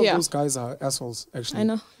 because a lot of those guys are assholes, actually. I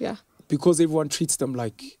know, yeah. Because everyone treats them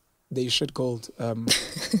like they shit gold.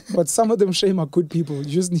 But some of them, shame, are good people. You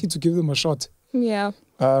just need to give them a shot. Yeah.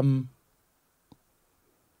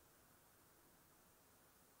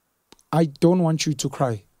 I don't want you to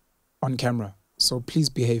cry on camera, so please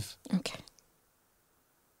behave. Okay.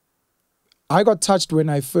 I got touched when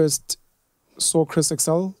I first saw Chris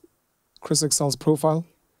Excel's profile.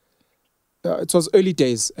 It was early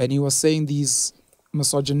days, and he was saying these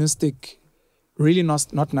misogynistic, really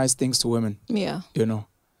not nice things to women. Yeah. You know.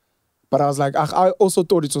 But I was like, I also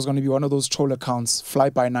thought it was going to be one of those troll accounts, fly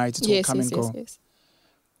by night, it will come and go. Yes.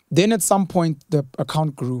 Then at some point, the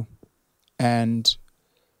account grew, and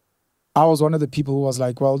I was one of the people who was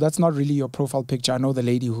like, well, that's not really your profile picture. I know the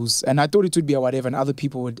lady who's... And I thought it would be a whatever, and other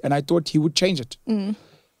people would... And I thought he would change it. And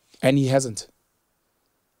he hasn't.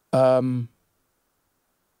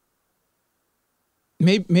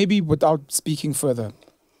 maybe without speaking further,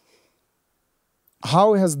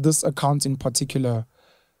 how has this account in particular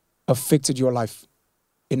affected your life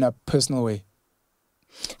in a personal way?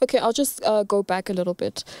 Okay, I'll just go back a little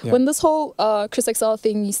bit. Yeah. When this whole Chris XL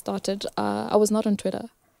thing started, I was not on Twitter.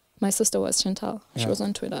 My sister was, Chantal. She was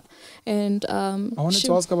on Twitter. And I wanted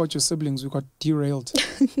to ask about your siblings. We got derailed.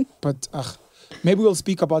 But maybe we'll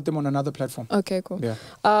speak about them on another platform. Okay, cool. Yeah.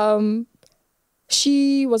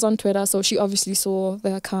 She was on Twitter, so she obviously saw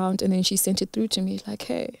the account, and then she sent it through to me like,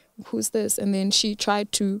 hey, who's this? And then she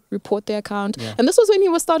tried to report the account. Yeah. And this was when he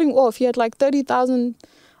was starting off. He had like 30,000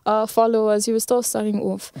 followers. He was still starting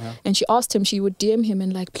off. Yeah. And she asked him, she would DM him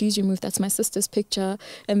and like, please remove, that's my sister's picture.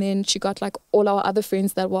 And then she got like all our other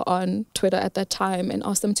friends that were on Twitter at that time and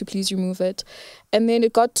asked them to please remove it. And then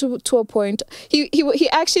it got to a point, he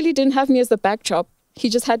actually didn't have me as the backdrop. He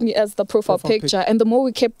just had me as the profile picture. And the more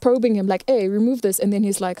we kept probing him, like, hey, remove this. And then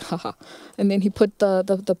he's like, haha. And then he put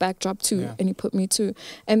the backdrop too. Yeah. And he put me too.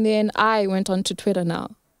 And then I went on to Twitter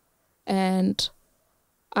now. And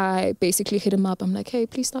I basically hit him up. I'm like, hey,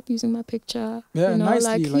 please stop using my picture. Yeah, you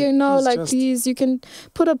know, nicely. Please, you can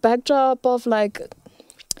put a backdrop of like,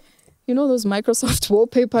 you know, those Microsoft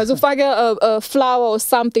wallpapers. If I get a flower or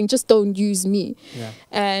something, just don't use me. Yeah.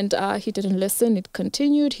 And he didn't listen. It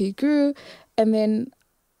continued. He grew. And then,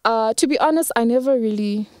 to be honest,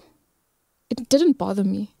 it didn't bother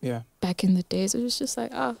me back in the days. It was just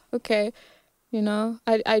like, okay. You know,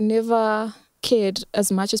 I never cared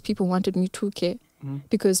as much as people wanted me to care.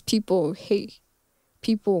 Because people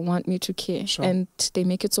want me to care. Sure. And they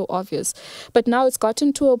make it so obvious. But now it's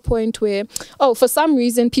gotten to a point where, for some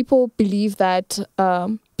reason, people believe that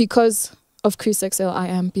because of Chris XL, I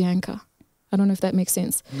am Bianca. I don't know if that makes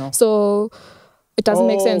sense. No. So it doesn't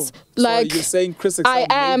make sense. Like, so you're saying Chris XL I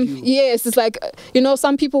am, yes. It's like, you know,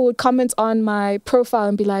 some people would comment on my profile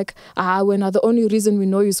and be like, the only reason we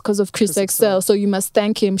know you is because of Chris XL. So you must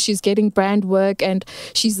thank him. She's getting brand work and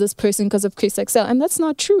she's this person because of Chris XL. And that's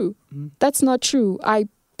not true. That's not true. I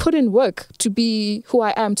put in work to be who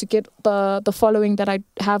I am, to get the following that I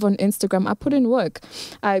have on Instagram. I put in work.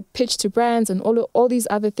 I pitch to brands and all these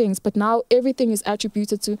other things. But now everything is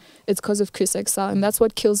attributed to it's because of Chris XL. And that's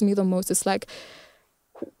what kills me the most. It's like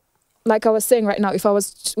I was saying right now, if I were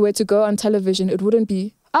to go on television, it wouldn't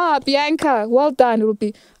be, Bianca, well done. It would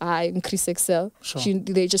be, Chris XL. Sure.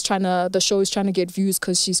 The show is trying to get views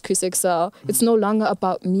because she's Chris XL. It's no longer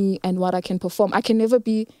about me and what I can perform. I can never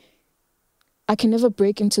break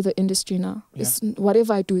into the industry now. Yeah.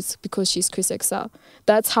 Whatever I do is because she's Chris XL.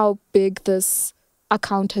 That's how big this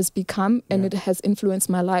account has become, and it has influenced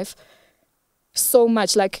my life so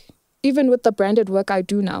much. Like, even with the branded work I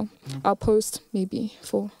do now, I'll post maybe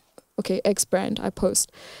for X brand, I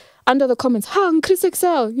post under the comments, Chris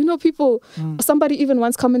XL, you know, people, somebody even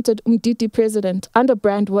once commented, Umdidi president, under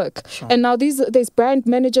brand work. Sure. And now there's brand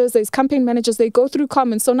managers, there's campaign managers, they go through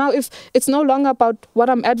comments. So now if it's no longer about what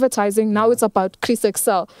I'm advertising, now it's about Chris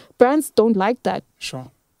XL. Brands don't like that. Sure.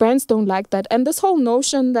 Brands don't like that. And this whole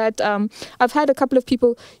notion that I've had a couple of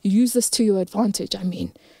people use this to your advantage. I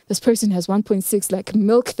mean, this person has 1.6, like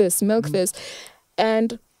milk this.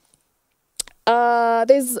 And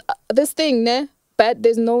there's this thing,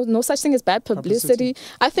 there's no such thing as bad publicity.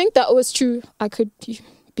 I think that was true. I could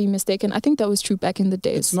be mistaken. I think that was true back in the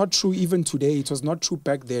days. It's not true even today. It was not true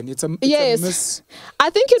back then. I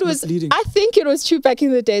think it was true back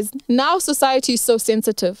in the days. Now society is so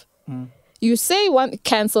sensitive. You say one,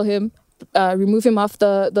 cancel him, remove him off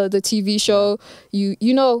the TV show.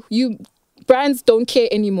 Brands don't care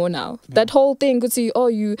anymore now. Yeah. That whole thing could see,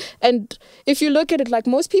 and if you look at it, like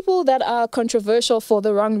most people that are controversial for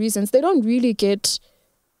the wrong reasons, they don't really get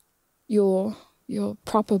your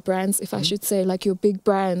proper brands, if I should say, like your big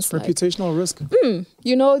brands. Reputational risk.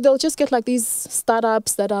 You know, they'll just get like these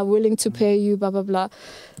startups that are willing to pay you, blah, blah, blah.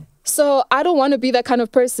 So I don't want to be that kind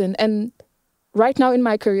of person. And right now in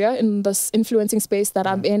my career, in this influencing space that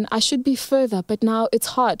I'm in, I should be further, but now it's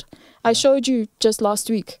hard. I showed you just last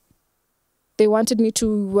week. They wanted me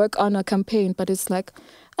to work on a campaign, but it's like,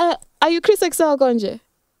 are you Chris XL Gonje?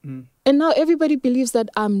 And now everybody believes that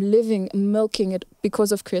I'm milking it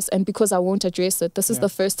because of Chris and because I won't address it. This is the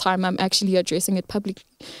first time I'm actually addressing it publicly.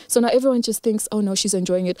 So now everyone just thinks, oh no, she's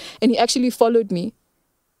enjoying it. And he actually followed me.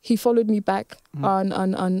 He followed me back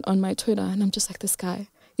on my Twitter. And I'm just like, this guy,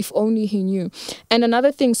 if only he knew. And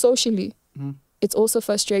another thing, socially, it's also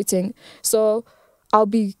frustrating. So I'll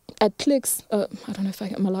be at clicks. I don't know if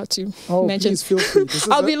I'm allowed to mention. Please feel free.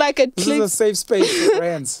 I'll be like at clicks. This is a safe space for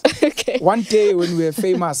brands. Okay. One day when we're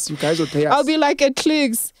famous, you guys will pay us. I'll be like at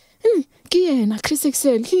clicks. Chris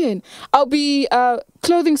XL. I'll be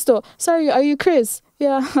clothing store. Sorry, are you Chris?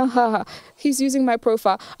 Yeah, he's using my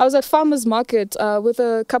profile. I was at farmer's market with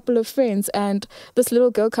a couple of friends, and this little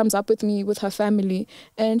girl comes up with me with her family,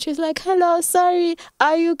 and she's like, "Hello, sorry,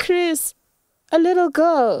 are you Chris?" A little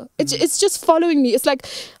girl. It's just following me. It's like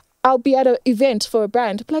I'll be at an event for a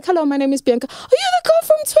brand. Like, "Hello, my name is Bianca." "Are you the girl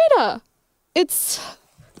from Twitter?" It's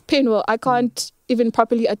Penuel. I can't even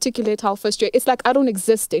properly articulate how frustrated. It's like I don't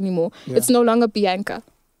exist anymore. Yeah. It's no longer Bianca.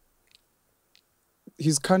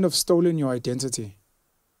 He's kind of stolen your identity.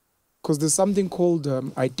 Because there's something called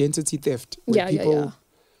identity theft, where people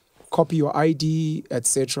copy your ID,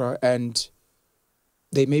 etc., and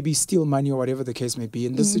they maybe steal money or whatever the case may be.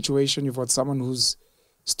 In this situation, you've got someone who's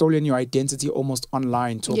stolen your identity almost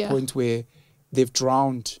online to a point where they've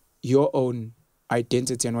drowned your own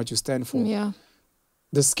identity and what you stand for. Yeah.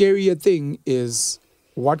 The scarier thing is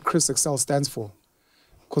what Chris Excel stands for.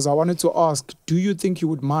 Because I wanted to ask, do you think you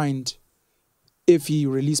would mind if he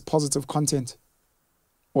released positive content?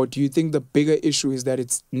 Or do you think the bigger issue is that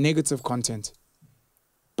it's negative content?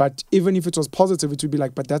 But even if it was positive, it would be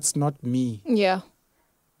like, but that's not me. Yeah.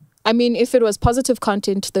 I mean, if it was positive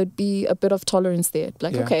content, there'd be a bit of tolerance there.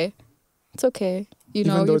 Like, okay, it's okay. You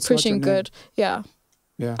know, you're pushing good. Yeah.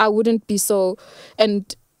 Yeah. I wouldn't be so,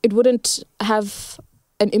 and it wouldn't have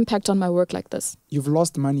an impact on my work like this. You've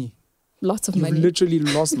lost money. Lots of You've money. literally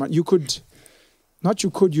lost money. You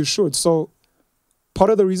should. So part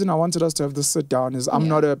of the reason I wanted us to have this sit down is I'm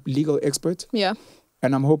not a legal expert. Yeah.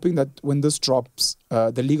 And I'm hoping that when this drops,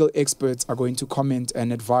 the legal experts are going to comment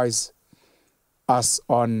and advise us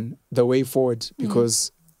on the way forward,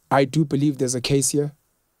 because I do believe there's a case here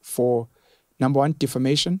for, number one,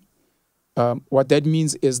 defamation. What that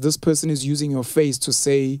means is this person is using your face to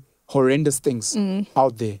say horrendous things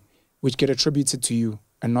out there, which get attributed to you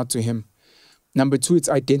and not to him. Number two, it's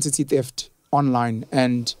identity theft online.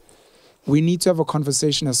 And we need to have a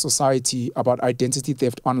conversation as society about identity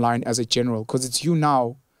theft online as a general, because it's you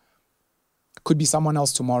now, could be someone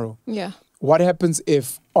else tomorrow. Yeah. What happens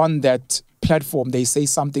if on that platform they say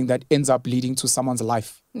something that ends up leading to someone's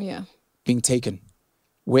life being taken?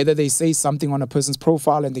 Whether they say something on a person's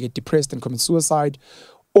profile and they get depressed and commit suicide,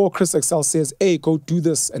 or Chris Excel says, "Hey, go do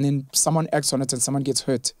this," and then someone acts on it and someone gets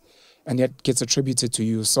hurt and that gets attributed to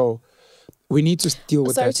you. So we need to deal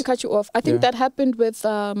with that. Sorry to cut you off. I think that happened with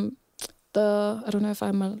I don't know if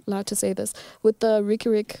I'm allowed to say this, with the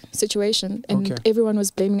Rick situation, and everyone was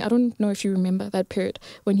blaming, I don't know if you remember that period,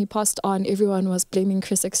 when he passed on, everyone was blaming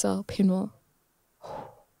Chris Excel, Penuel.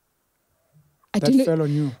 That fell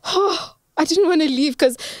on you. I didn't want to leave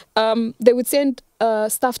because they would send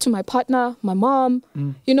stuff to my partner, my mom,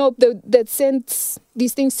 you know, they'd send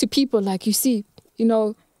these things to people, like, you see, you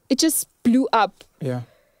know, it just blew up. Yeah.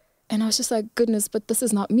 And I was just like, goodness, but this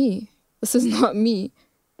is not me. This is not me.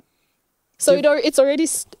 So it's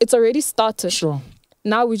already started. Sure.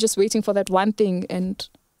 Now we're just waiting for that one thing. And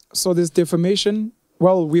so there's defamation.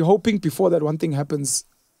 Well, we're hoping before that one thing happens,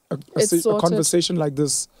 a conversation like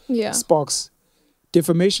this sparks.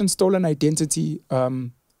 Defamation, stolen identity,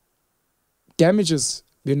 damages,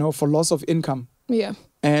 you know, for loss of income. Yeah.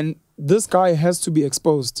 And this guy has to be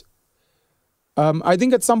exposed. I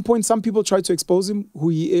think at some point, some people tried to expose him, who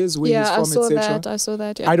he is, where he's from, etc. I saw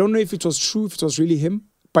that. Yeah. I don't know if it was true, if it was really him.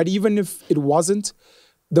 But even if it wasn't,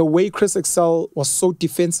 the way Chris Excel was so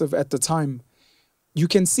defensive at the time, you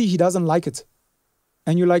can see he doesn't like it.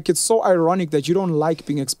 And you're like, it's so ironic that you don't like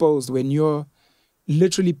being exposed when you're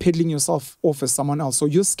literally peddling yourself off as someone else. So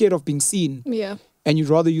you're scared of being seen. Yeah. And you'd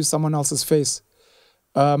rather use someone else's face.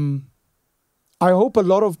 I hope a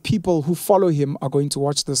lot of people who follow him are going to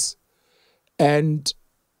watch this. And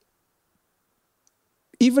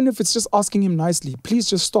even if it's just asking him nicely, please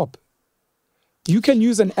just stop. You can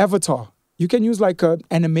use an avatar. You can use like an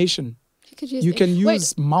animation. You can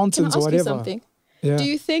use mountains or whatever. Something? Yeah. Do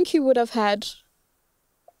you think he would have had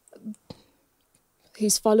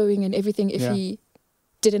his following and everything if he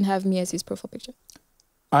didn't have me as his profile picture?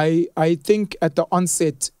 I think at the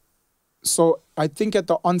onset,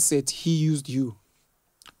 he used you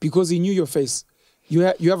because he knew your face. You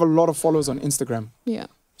have a lot of followers on Instagram. Yeah.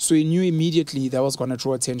 So he knew immediately that was going to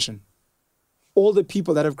draw attention. All the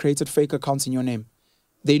people that have created fake accounts in your name,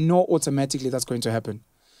 they know automatically that's going to happen.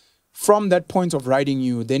 From that point of writing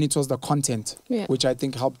you, then it was the content, which I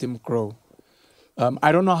think helped him grow.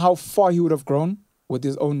 I don't know how far he would have grown with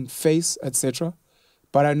his own face, etc.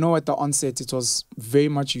 But I know at the onset, it was very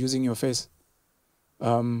much using your face.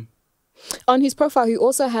 On his profile, he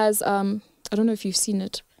also has, I don't know if you've seen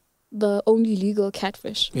it, the only legal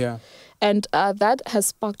catfish. Yeah. And that has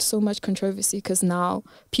sparked so much controversy because now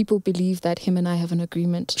people believe that him and I have an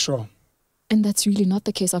agreement. Sure. And that's really not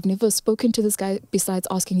the case. I've never spoken to this guy besides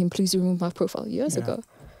asking him, please remove my profile years ago.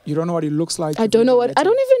 You don't know what he looks like. I don't know what. I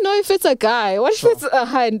don't even know if it's a guy. What if it's a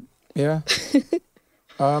hand? Yeah.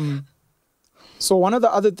 So one of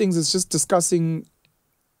the other things is just discussing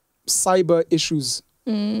cyber issues,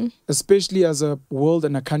 especially as a world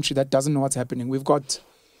and a country that doesn't know what's happening. We've got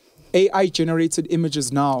AI generated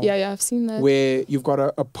images now. Yeah, I've seen that. Where you've got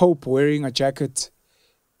a pope wearing a jacket.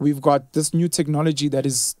 We've got this new technology that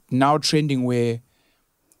is now trending where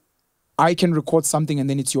I can record something and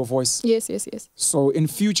then it's your voice. Yes. So in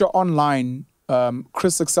future online,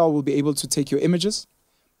 Chris Excel will be able to take your images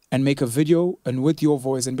and make a video and with your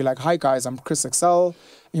voice and be like, hi guys, I'm Chris Excel.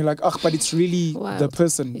 And you're like, but it's really the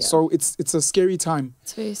person. Yeah. So it's a scary time.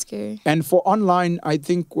 It's very scary. And for online, I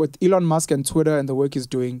think what Elon Musk and Twitter and the work is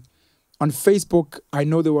doing, on Facebook, I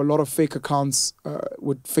know there were a lot of fake accounts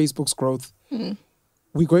with Facebook's growth.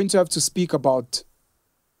 We're going to have to speak about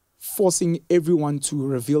forcing everyone to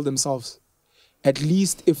reveal themselves, at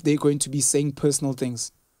least if they're going to be saying personal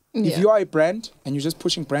things. If you are a brand and you're just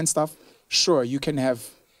pushing brand stuff, sure, you can have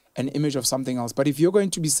an image of something else. But if you're going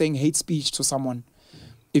to be saying hate speech to someone,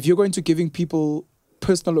 if you're going to giving people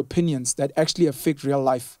personal opinions that actually affect real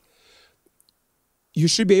life, you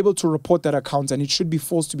should be able to report that account and it should be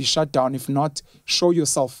forced to be shut down. If not, show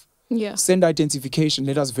yourself. Yeah. Send identification.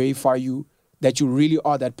 Let us verify you that you really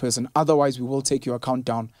are that person. Otherwise, we will take your account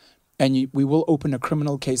down and we will open a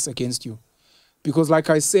criminal case against you. Because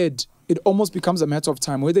like I said, it almost becomes a matter of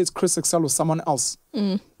time, whether it's Chris Excel or someone else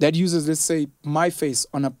that uses, let's say, my face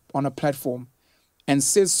on a platform and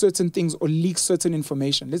says certain things or leaks certain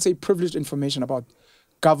information, let's say privileged information about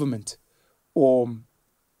government, or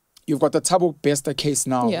you've got the Thabo Bester case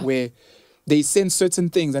now where they send certain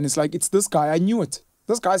things and it's like, it's this guy, I knew it.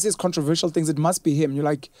 This guy says controversial things, it must be him. And you're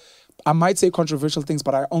like, I might say controversial things,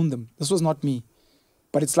 but I own them. This was not me.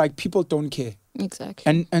 But it's like people don't care.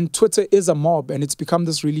 Exactly. And Twitter is a mob and it's become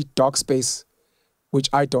this really dark space, which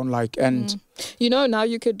I don't like. And you know, now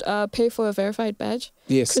you could pay for a verified badge.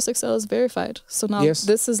 Yes. Chris Excel is verified. So now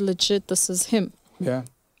this is legit. This is him. Yeah.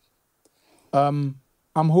 I'm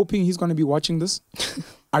hoping he's going to be watching this.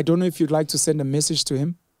 I don't know if you'd like to send a message to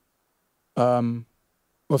him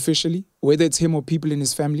officially, whether it's him or people in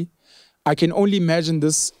his family. I can only imagine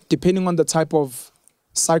this, depending on the type of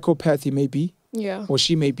psychopath he may be, or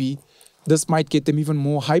she may be, this might get them even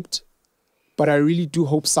more hyped. But I really do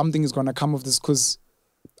hope something is going to come of this, because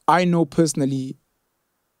I know personally,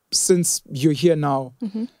 since you're here now,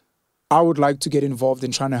 I would like to get involved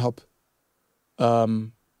in trying to help.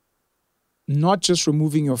 Not just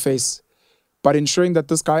removing your face, but ensuring that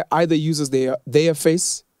this guy either uses their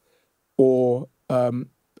face or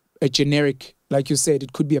a generic, like you said,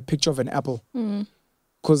 it could be a picture of an apple.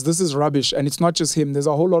 Because this is rubbish. And it's not just him. There's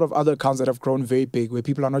a whole lot of other accounts that have grown very big where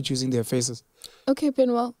people are not using their faces. Okay,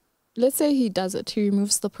 Penuel, let's say he does it. He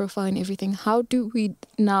removes the profile and everything. How do we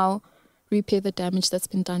now repair the damage that's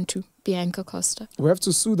been done to Bianca Costa? We have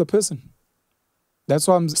to sue the person. That's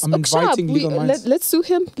why I'm inviting legal minds. Let's sue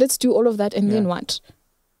him. Let's do all of that and then what?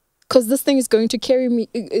 Because this thing is going to carry me,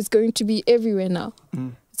 is going to be everywhere now.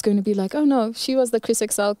 It's going to be like, oh no, she was the Chris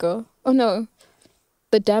Excel girl. Oh no,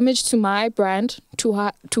 the damage to my brand, to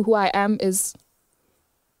who I am is,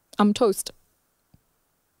 I'm toast.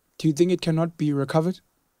 Do you think it cannot be recovered?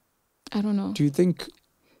 I don't know. Do you think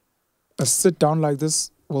a sit down like this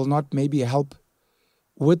will not maybe help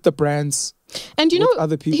with the brands? And you know,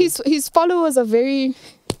 other people? His followers are very,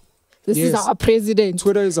 this is our president.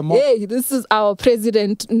 Twitter is a mob. Hey, this is our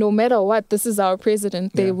president. No matter what, this is our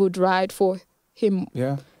president. They would ride for him.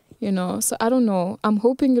 Yeah. You know, so I don't know. I'm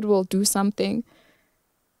hoping it will do something.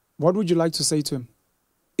 What would you like to say to him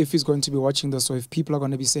if he's going to be watching this, or if people are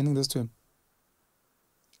going to be sending this to him?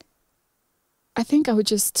 I think I would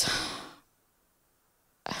just...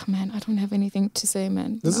 man, I don't have anything to say,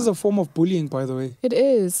 man. This is a form of bullying, by the way. It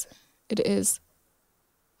is. It is.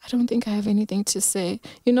 I don't think I have anything to say.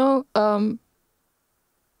 You know,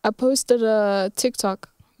 I posted a TikTok,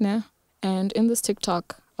 and in this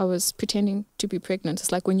TikTok, I was pretending to be pregnant.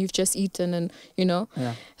 It's like when you've just eaten and, you know.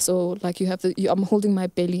 Yeah. So, like, you have I'm holding my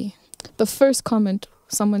belly. The first comment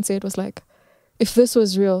someone said was like, if this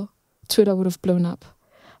was real, Twitter would have blown up.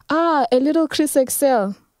 A little Chris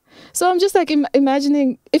Excel. So I'm just like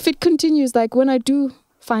imagining if it continues, like when I do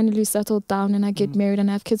finally settle down and I get married and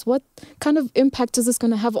have kids, what kind of impact is this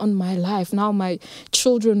going to have on my life? Now my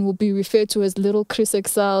children will be referred to as little Chris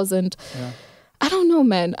Excels, and I don't know,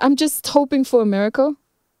 man. I'm just hoping for a miracle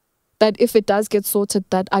that if it does get sorted,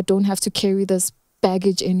 that I don't have to carry this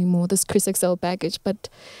baggage anymore, this Chris Excel baggage. But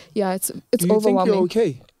yeah, it's overwhelming. Do you think you're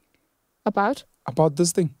okay? About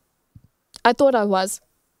this thing? I thought I was.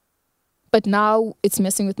 But now it's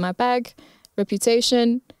messing with my bag,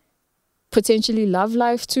 reputation, potentially love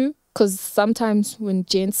life too. Because sometimes when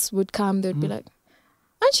gents would come, they'd be like,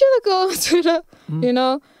 aren't you the girl on Twitter? You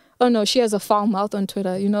know? Oh no, she has a foul mouth on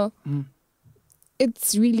Twitter, you know?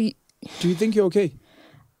 It's really... Do you think you're okay?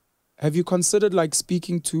 Have you considered like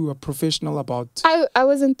speaking to a professional about... I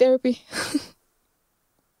was in therapy. You're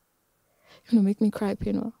going to make me cry,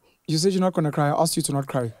 Penuel. You said you're not going to cry. I asked you to not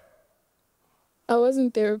cry. I was in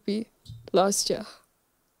therapy last year.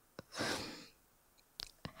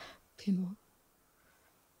 Penuel.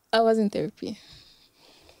 I was in therapy.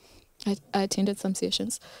 I attended some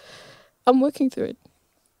sessions. I'm working through it.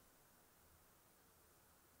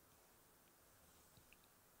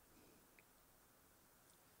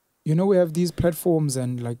 You know, we have these platforms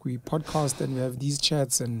and like we podcast and we have these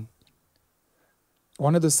chats, and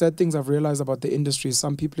one of the sad things I've realized about the industry is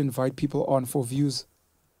some people invite people on for views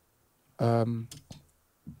and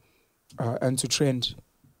to trend,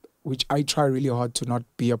 which I try really hard to not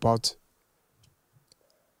be about.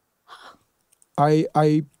 I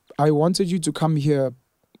wanted you to come here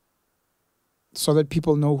so that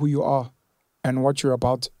people know who you are and what you're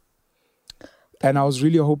about. And I was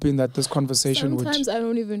really hoping that this conversation would... Sometimes I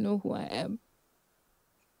don't even know who I am.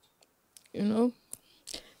 You know?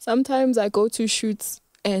 Sometimes I go to shoots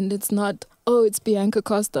and it's not, oh, it's Bianca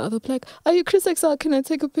Costa. They're like, are you Chris XL? Can I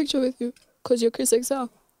take a picture with you? Because you're Chris XL.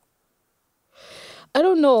 I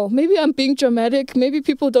don't know. Maybe I'm being dramatic. Maybe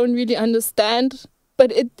people don't really understand.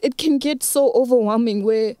 But it can get so overwhelming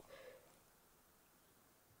where...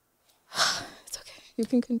 It's okay. You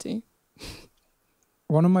can continue.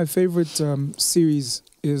 One of my favorite series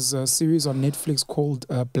is a series on Netflix called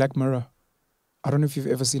Black Mirror. I don't know if you've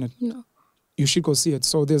ever seen it. No. You should go see it.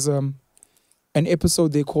 So there's an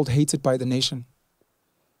episode there called Hated by the Nation.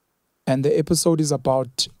 And the episode is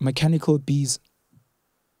about mechanical bees,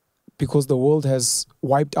 because the world has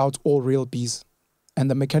wiped out all real bees.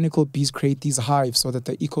 And the mechanical bees create these hives so that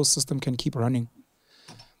the ecosystem can keep running.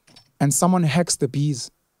 And someone hacks the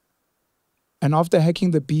bees. And after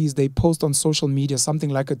hacking the bees, they post on social media,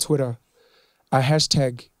 something like a Twitter, a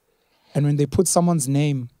hashtag. And when they put someone's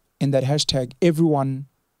name in that hashtag, everyone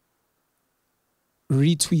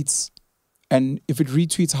retweets. And if it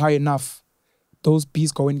retweets high enough, those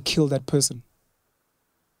bees go and kill that person.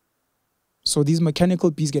 So these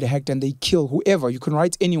mechanical bees get hacked and they kill whoever. You can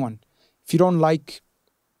write anyone. If you don't like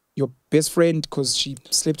your best friend because she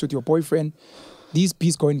slept with your boyfriend, these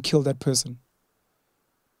bees go and kill that person.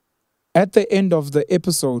 At the end of the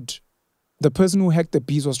episode, the person who hacked the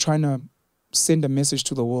bees was trying to send a message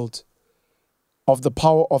to the world of the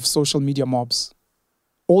power of social media mobs.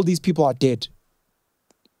 All these people are dead.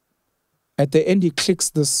 At the end, he clicks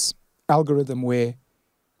this algorithm where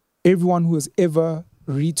everyone who has ever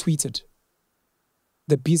retweeted,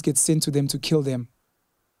 the bees get sent to them to kill them.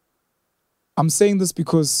 I'm saying this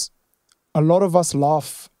because a lot of us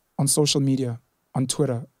laugh on social media, on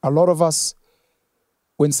Twitter. A lot of us,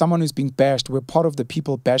 when someone is being bashed, we're part of the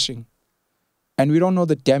people bashing. And we don't know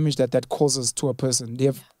the damage that that causes to a person. They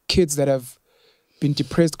have kids that have been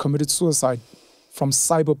depressed, committed suicide from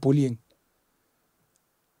cyberbullying.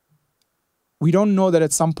 We don't know that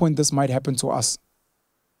at some point this might happen to us.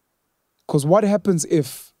 Because what happens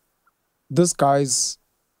if this guy's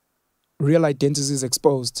real identity is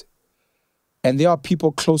exposed and there are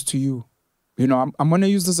people close to you? You know, I'm going to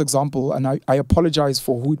use this example, and I apologize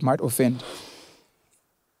for who it might offend.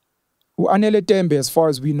 Anele Tembe, as far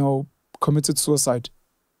as we know, committed suicide,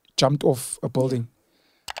 jumped off a building.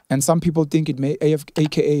 And some people think it may,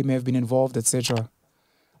 AKA may have been involved, etc.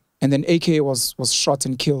 And then AKA was shot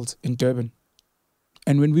and killed in Durban.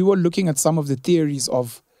 And when we were looking at some of the theories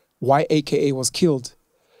of why AKA was killed,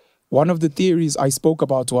 one of the theories I spoke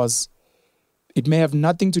about was it may have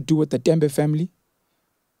nothing to do with the Tembe family.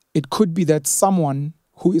 It could be that someone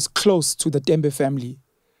who is close to the Tembe family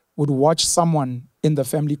would watch someone in the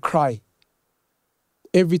family cry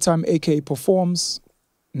every time AKA performs,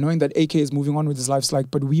 knowing that AKA is moving on with his life. Like,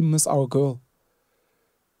 but we miss our girl.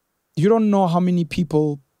 You don't know how many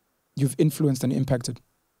people you've influenced and impacted.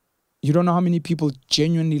 You don't know how many people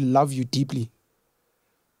genuinely love you deeply.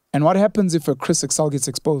 And what happens if a Chris XL gets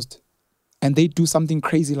exposed and they do something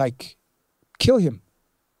crazy like kill him?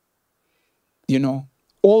 You know,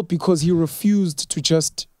 all because he refused to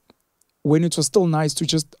just, when it was still nice, to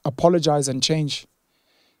just apologize and change.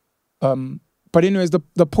 But anyways,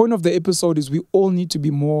 the point of the episode is we all need to be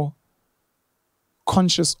more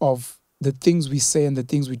conscious of the things we say and the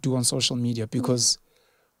things we do on social media, because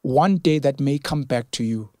one day that may come back to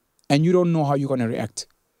you and you don't know how you're going to react.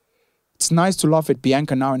 It's nice to laugh at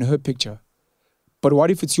Bianca now in her picture, but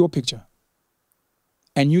what if it's your picture?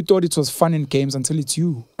 And you thought it was fun and games until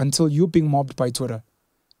you're being mobbed by Twitter,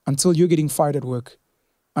 until you're getting fired at work,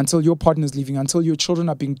 until your partner's leaving, until your children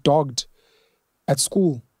are being dogged at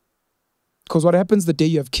school. Because what happens the day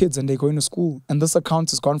you have kids and they're going to school and this account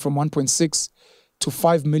has gone from 1.6 to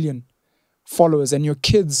 5 million followers, and your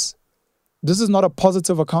kids, this is not a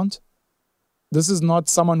positive account. This is not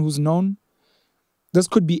someone who's known. This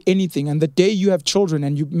could be anything. And the day you have children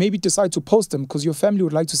and you maybe decide to post them because your family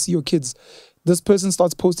would like to see your kids, this person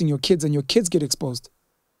starts posting your kids and your kids get exposed.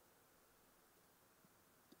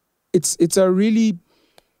 It's a really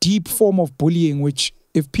deep form of bullying, which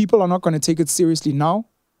if people are not going to take it seriously now,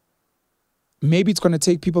 maybe it's going to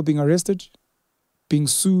take people being arrested, being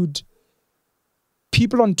sued.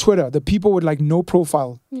 People on Twitter, the people with like no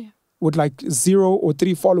profile, with like 0 or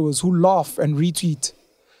 3 followers who laugh and retweet.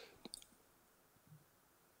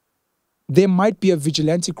 There might be a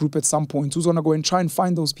vigilante group at some point who's going to go and try and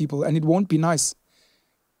find those people, and it won't be nice.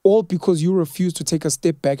 All because you refuse to take a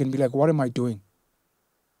step back and be like, what am I doing?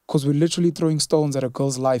 Because we're literally throwing stones at a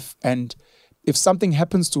girl's life. And if something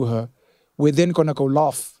happens to her, we're then going to go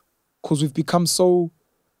laugh because we've become so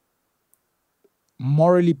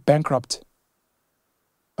morally bankrupt.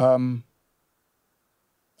 I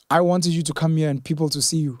wanted you to come here and people to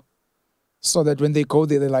see you so that when they go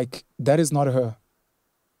there, they're like, that is not her.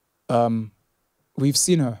 We've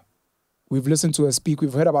seen her. We've listened to her speak.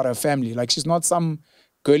 We've heard about her family. Like, she's not some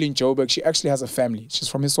girl in Joburg. She actually has a family. She's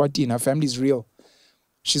from Eswatini. Her family's real.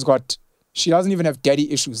 She doesn't even have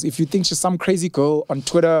daddy issues. If you think she's some crazy girl on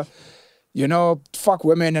Twitter, you know, fuck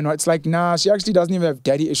women, and it's like, nah, she actually doesn't even have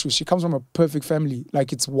daddy issues. She comes from a perfect family.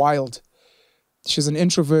 Like, it's wild. She's an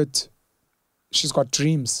introvert. She's got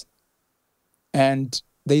dreams. And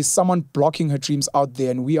there's someone blocking her dreams out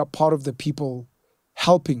there, and we are part of the people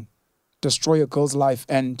helping destroy a girl's life,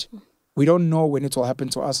 and we don't know when it will happen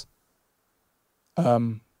to us. Yeah,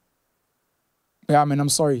 I mean, I'm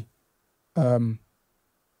sorry.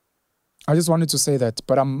 I just wanted to say that,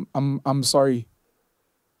 but I'm sorry.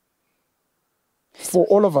 For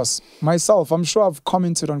all of us, myself, I'm sure I've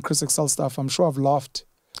commented on Chris Excel stuff. I'm sure I've laughed.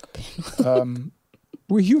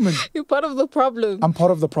 We're human. You're part of the problem. I'm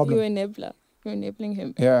part of the problem. You're enabler. You're enabling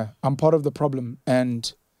him. Yeah, I'm part of the problem.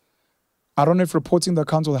 And I don't know if reporting the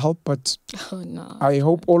account will help, but I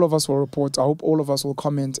hope all of us will report. I hope all of us will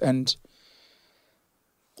comment. And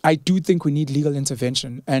I do think we need legal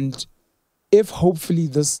intervention. And if hopefully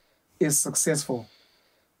this is successful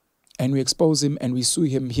and we expose him and we sue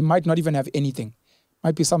him, he might not even have anything.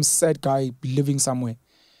 Might be some sad guy living somewhere.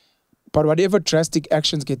 But whatever drastic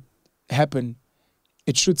actions happen,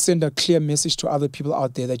 it should send a clear message to other people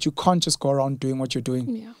out there that you can't just go around doing what you're doing.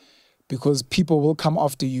 Yeah. Because people will come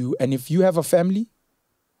after you. And if you have a family,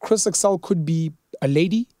 Chris Excel could be a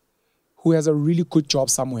lady who has a really good job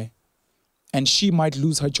somewhere. And she might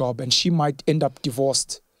lose her job and she might end up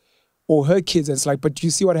divorced. Or her kids. And it's like, but you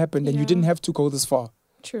see what happened, and you didn't have to go this far.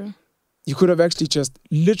 True. You could have actually just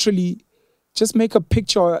literally just make a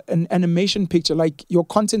picture, an animation picture. Like, your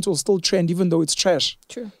content will still trend even though it's trash.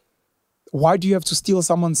 True. Why do you have to steal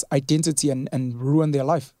someone's identity and ruin their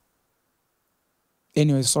life?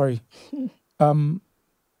 Anyway, sorry. I know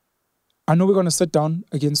we're going to sit down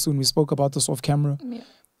again soon. We spoke about this off camera. Yeah.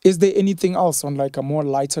 Is there anything else on like a more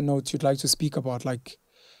lighter note you'd like to speak about? Like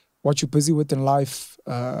what you're busy with in life?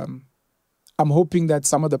 I'm hoping that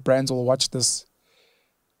some of the brands will watch this.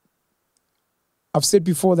 I've said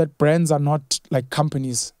before that brands are not like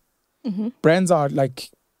companies. Mm-hmm. Brands are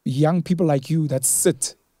like young people like you that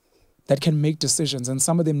sit, that can make decisions. And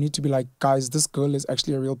some of them need to be like, guys, this girl is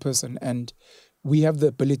actually a real person. And we have the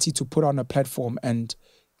ability to put on a platform and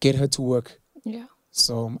get her to work. Yeah.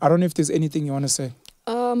 So I don't know if there's anything you want to say.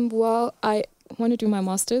 Well, I want to do my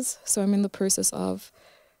master's. So I'm in the process of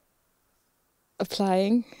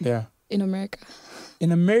applying. Yeah. In America.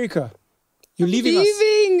 In America? You're leaving us?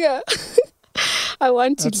 Leaving! I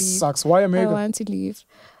want to leave. That sucks. Why America? I want to leave.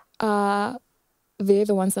 They're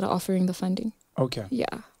the ones that are offering the funding. Okay.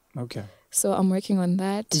 Yeah. Okay. So I'm working on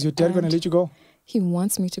that. Is your dad going to let you go? He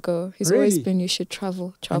wants me to go. He's Really? always been, you should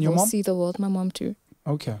travel, And your mom? see the world. My mom too.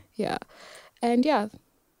 Okay. Yeah. And yeah,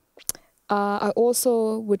 I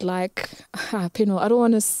also would like, Penuel, I don't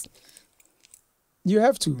want to... You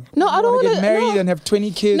have to. No, I don't want to get married and have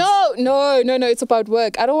 20 kids. No, it's about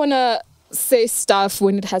work. I don't want to say stuff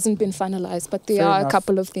when it hasn't been finalized, but there Fair are enough. a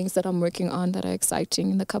couple of things that I'm working on that are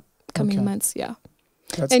exciting in the coming months. Yeah.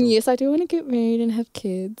 That's and dope. yes, I do want to get married and have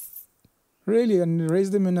kids. Really? And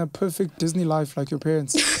raise them in a perfect Disney life like your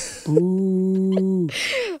parents? Boo.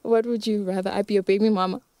 What would you rather? I be a baby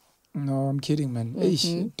mama? No, I'm kidding, man.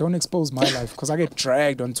 Eish, don't expose my life because I get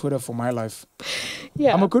dragged on Twitter for my life.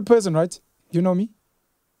 Yeah. I'm a good person, right? You know me?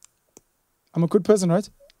 I'm a good person, right?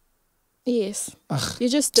 Yes. Ugh, You're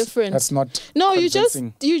just different. that's not No,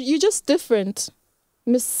 convincing. you're just different.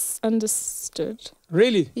 Misunderstood.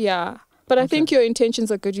 Really? Yeah. But I Okay. think your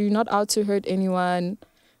intentions are good. You're not out to hurt anyone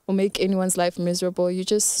or make anyone's life miserable. You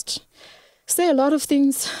just say a lot of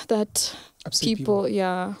things that Upset people,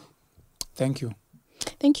 yeah. Thank you.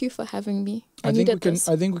 Thank you for having me. I think we needed can. this.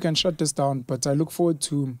 I think we can shut this down. But I look forward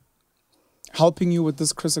to helping you with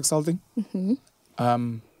this Chris Excel thing,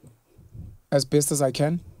 as best as I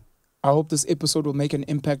can. I hope this episode will make an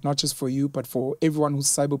impact not just for you, but for everyone who's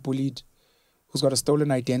cyberbullied, who's got a stolen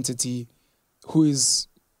identity, who is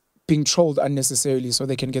being trolled unnecessarily, so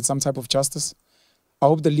they can get some type of justice. I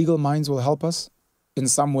hope the legal minds will help us in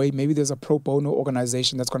some way. Maybe there's a pro bono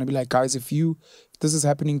organization that's going to be like, guys, if this is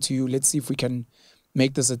happening to you, let's see if we can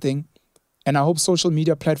make this a thing. And I hope social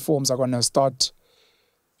media platforms are going to start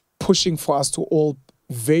pushing for us to all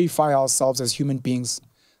verify ourselves as human beings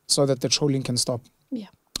so that the trolling can stop. Yeah.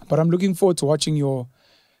 But I'm looking forward to watching your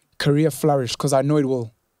career flourish, because I know it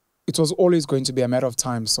will. It was always going to be a matter of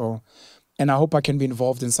time. So, and I hope I can be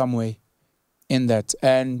involved in some way in that.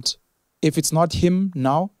 And if it's not him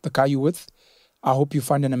now, the guy you're with, I hope you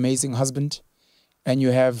find an amazing husband and you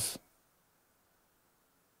have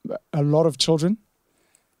a lot of children.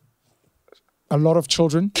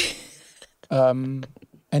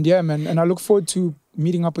 And yeah, man, and I look forward to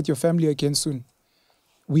meeting up with your family again soon.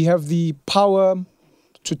 We have the power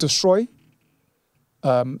to destroy,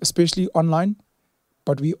 especially online,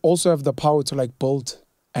 but we also have the power to like build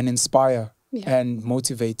and inspire and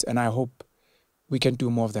motivate. And I hope we can do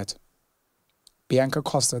more of that. Bianca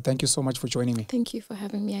Costa, thank you so much for joining me. Thank you for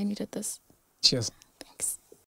having me. I needed this. Cheers.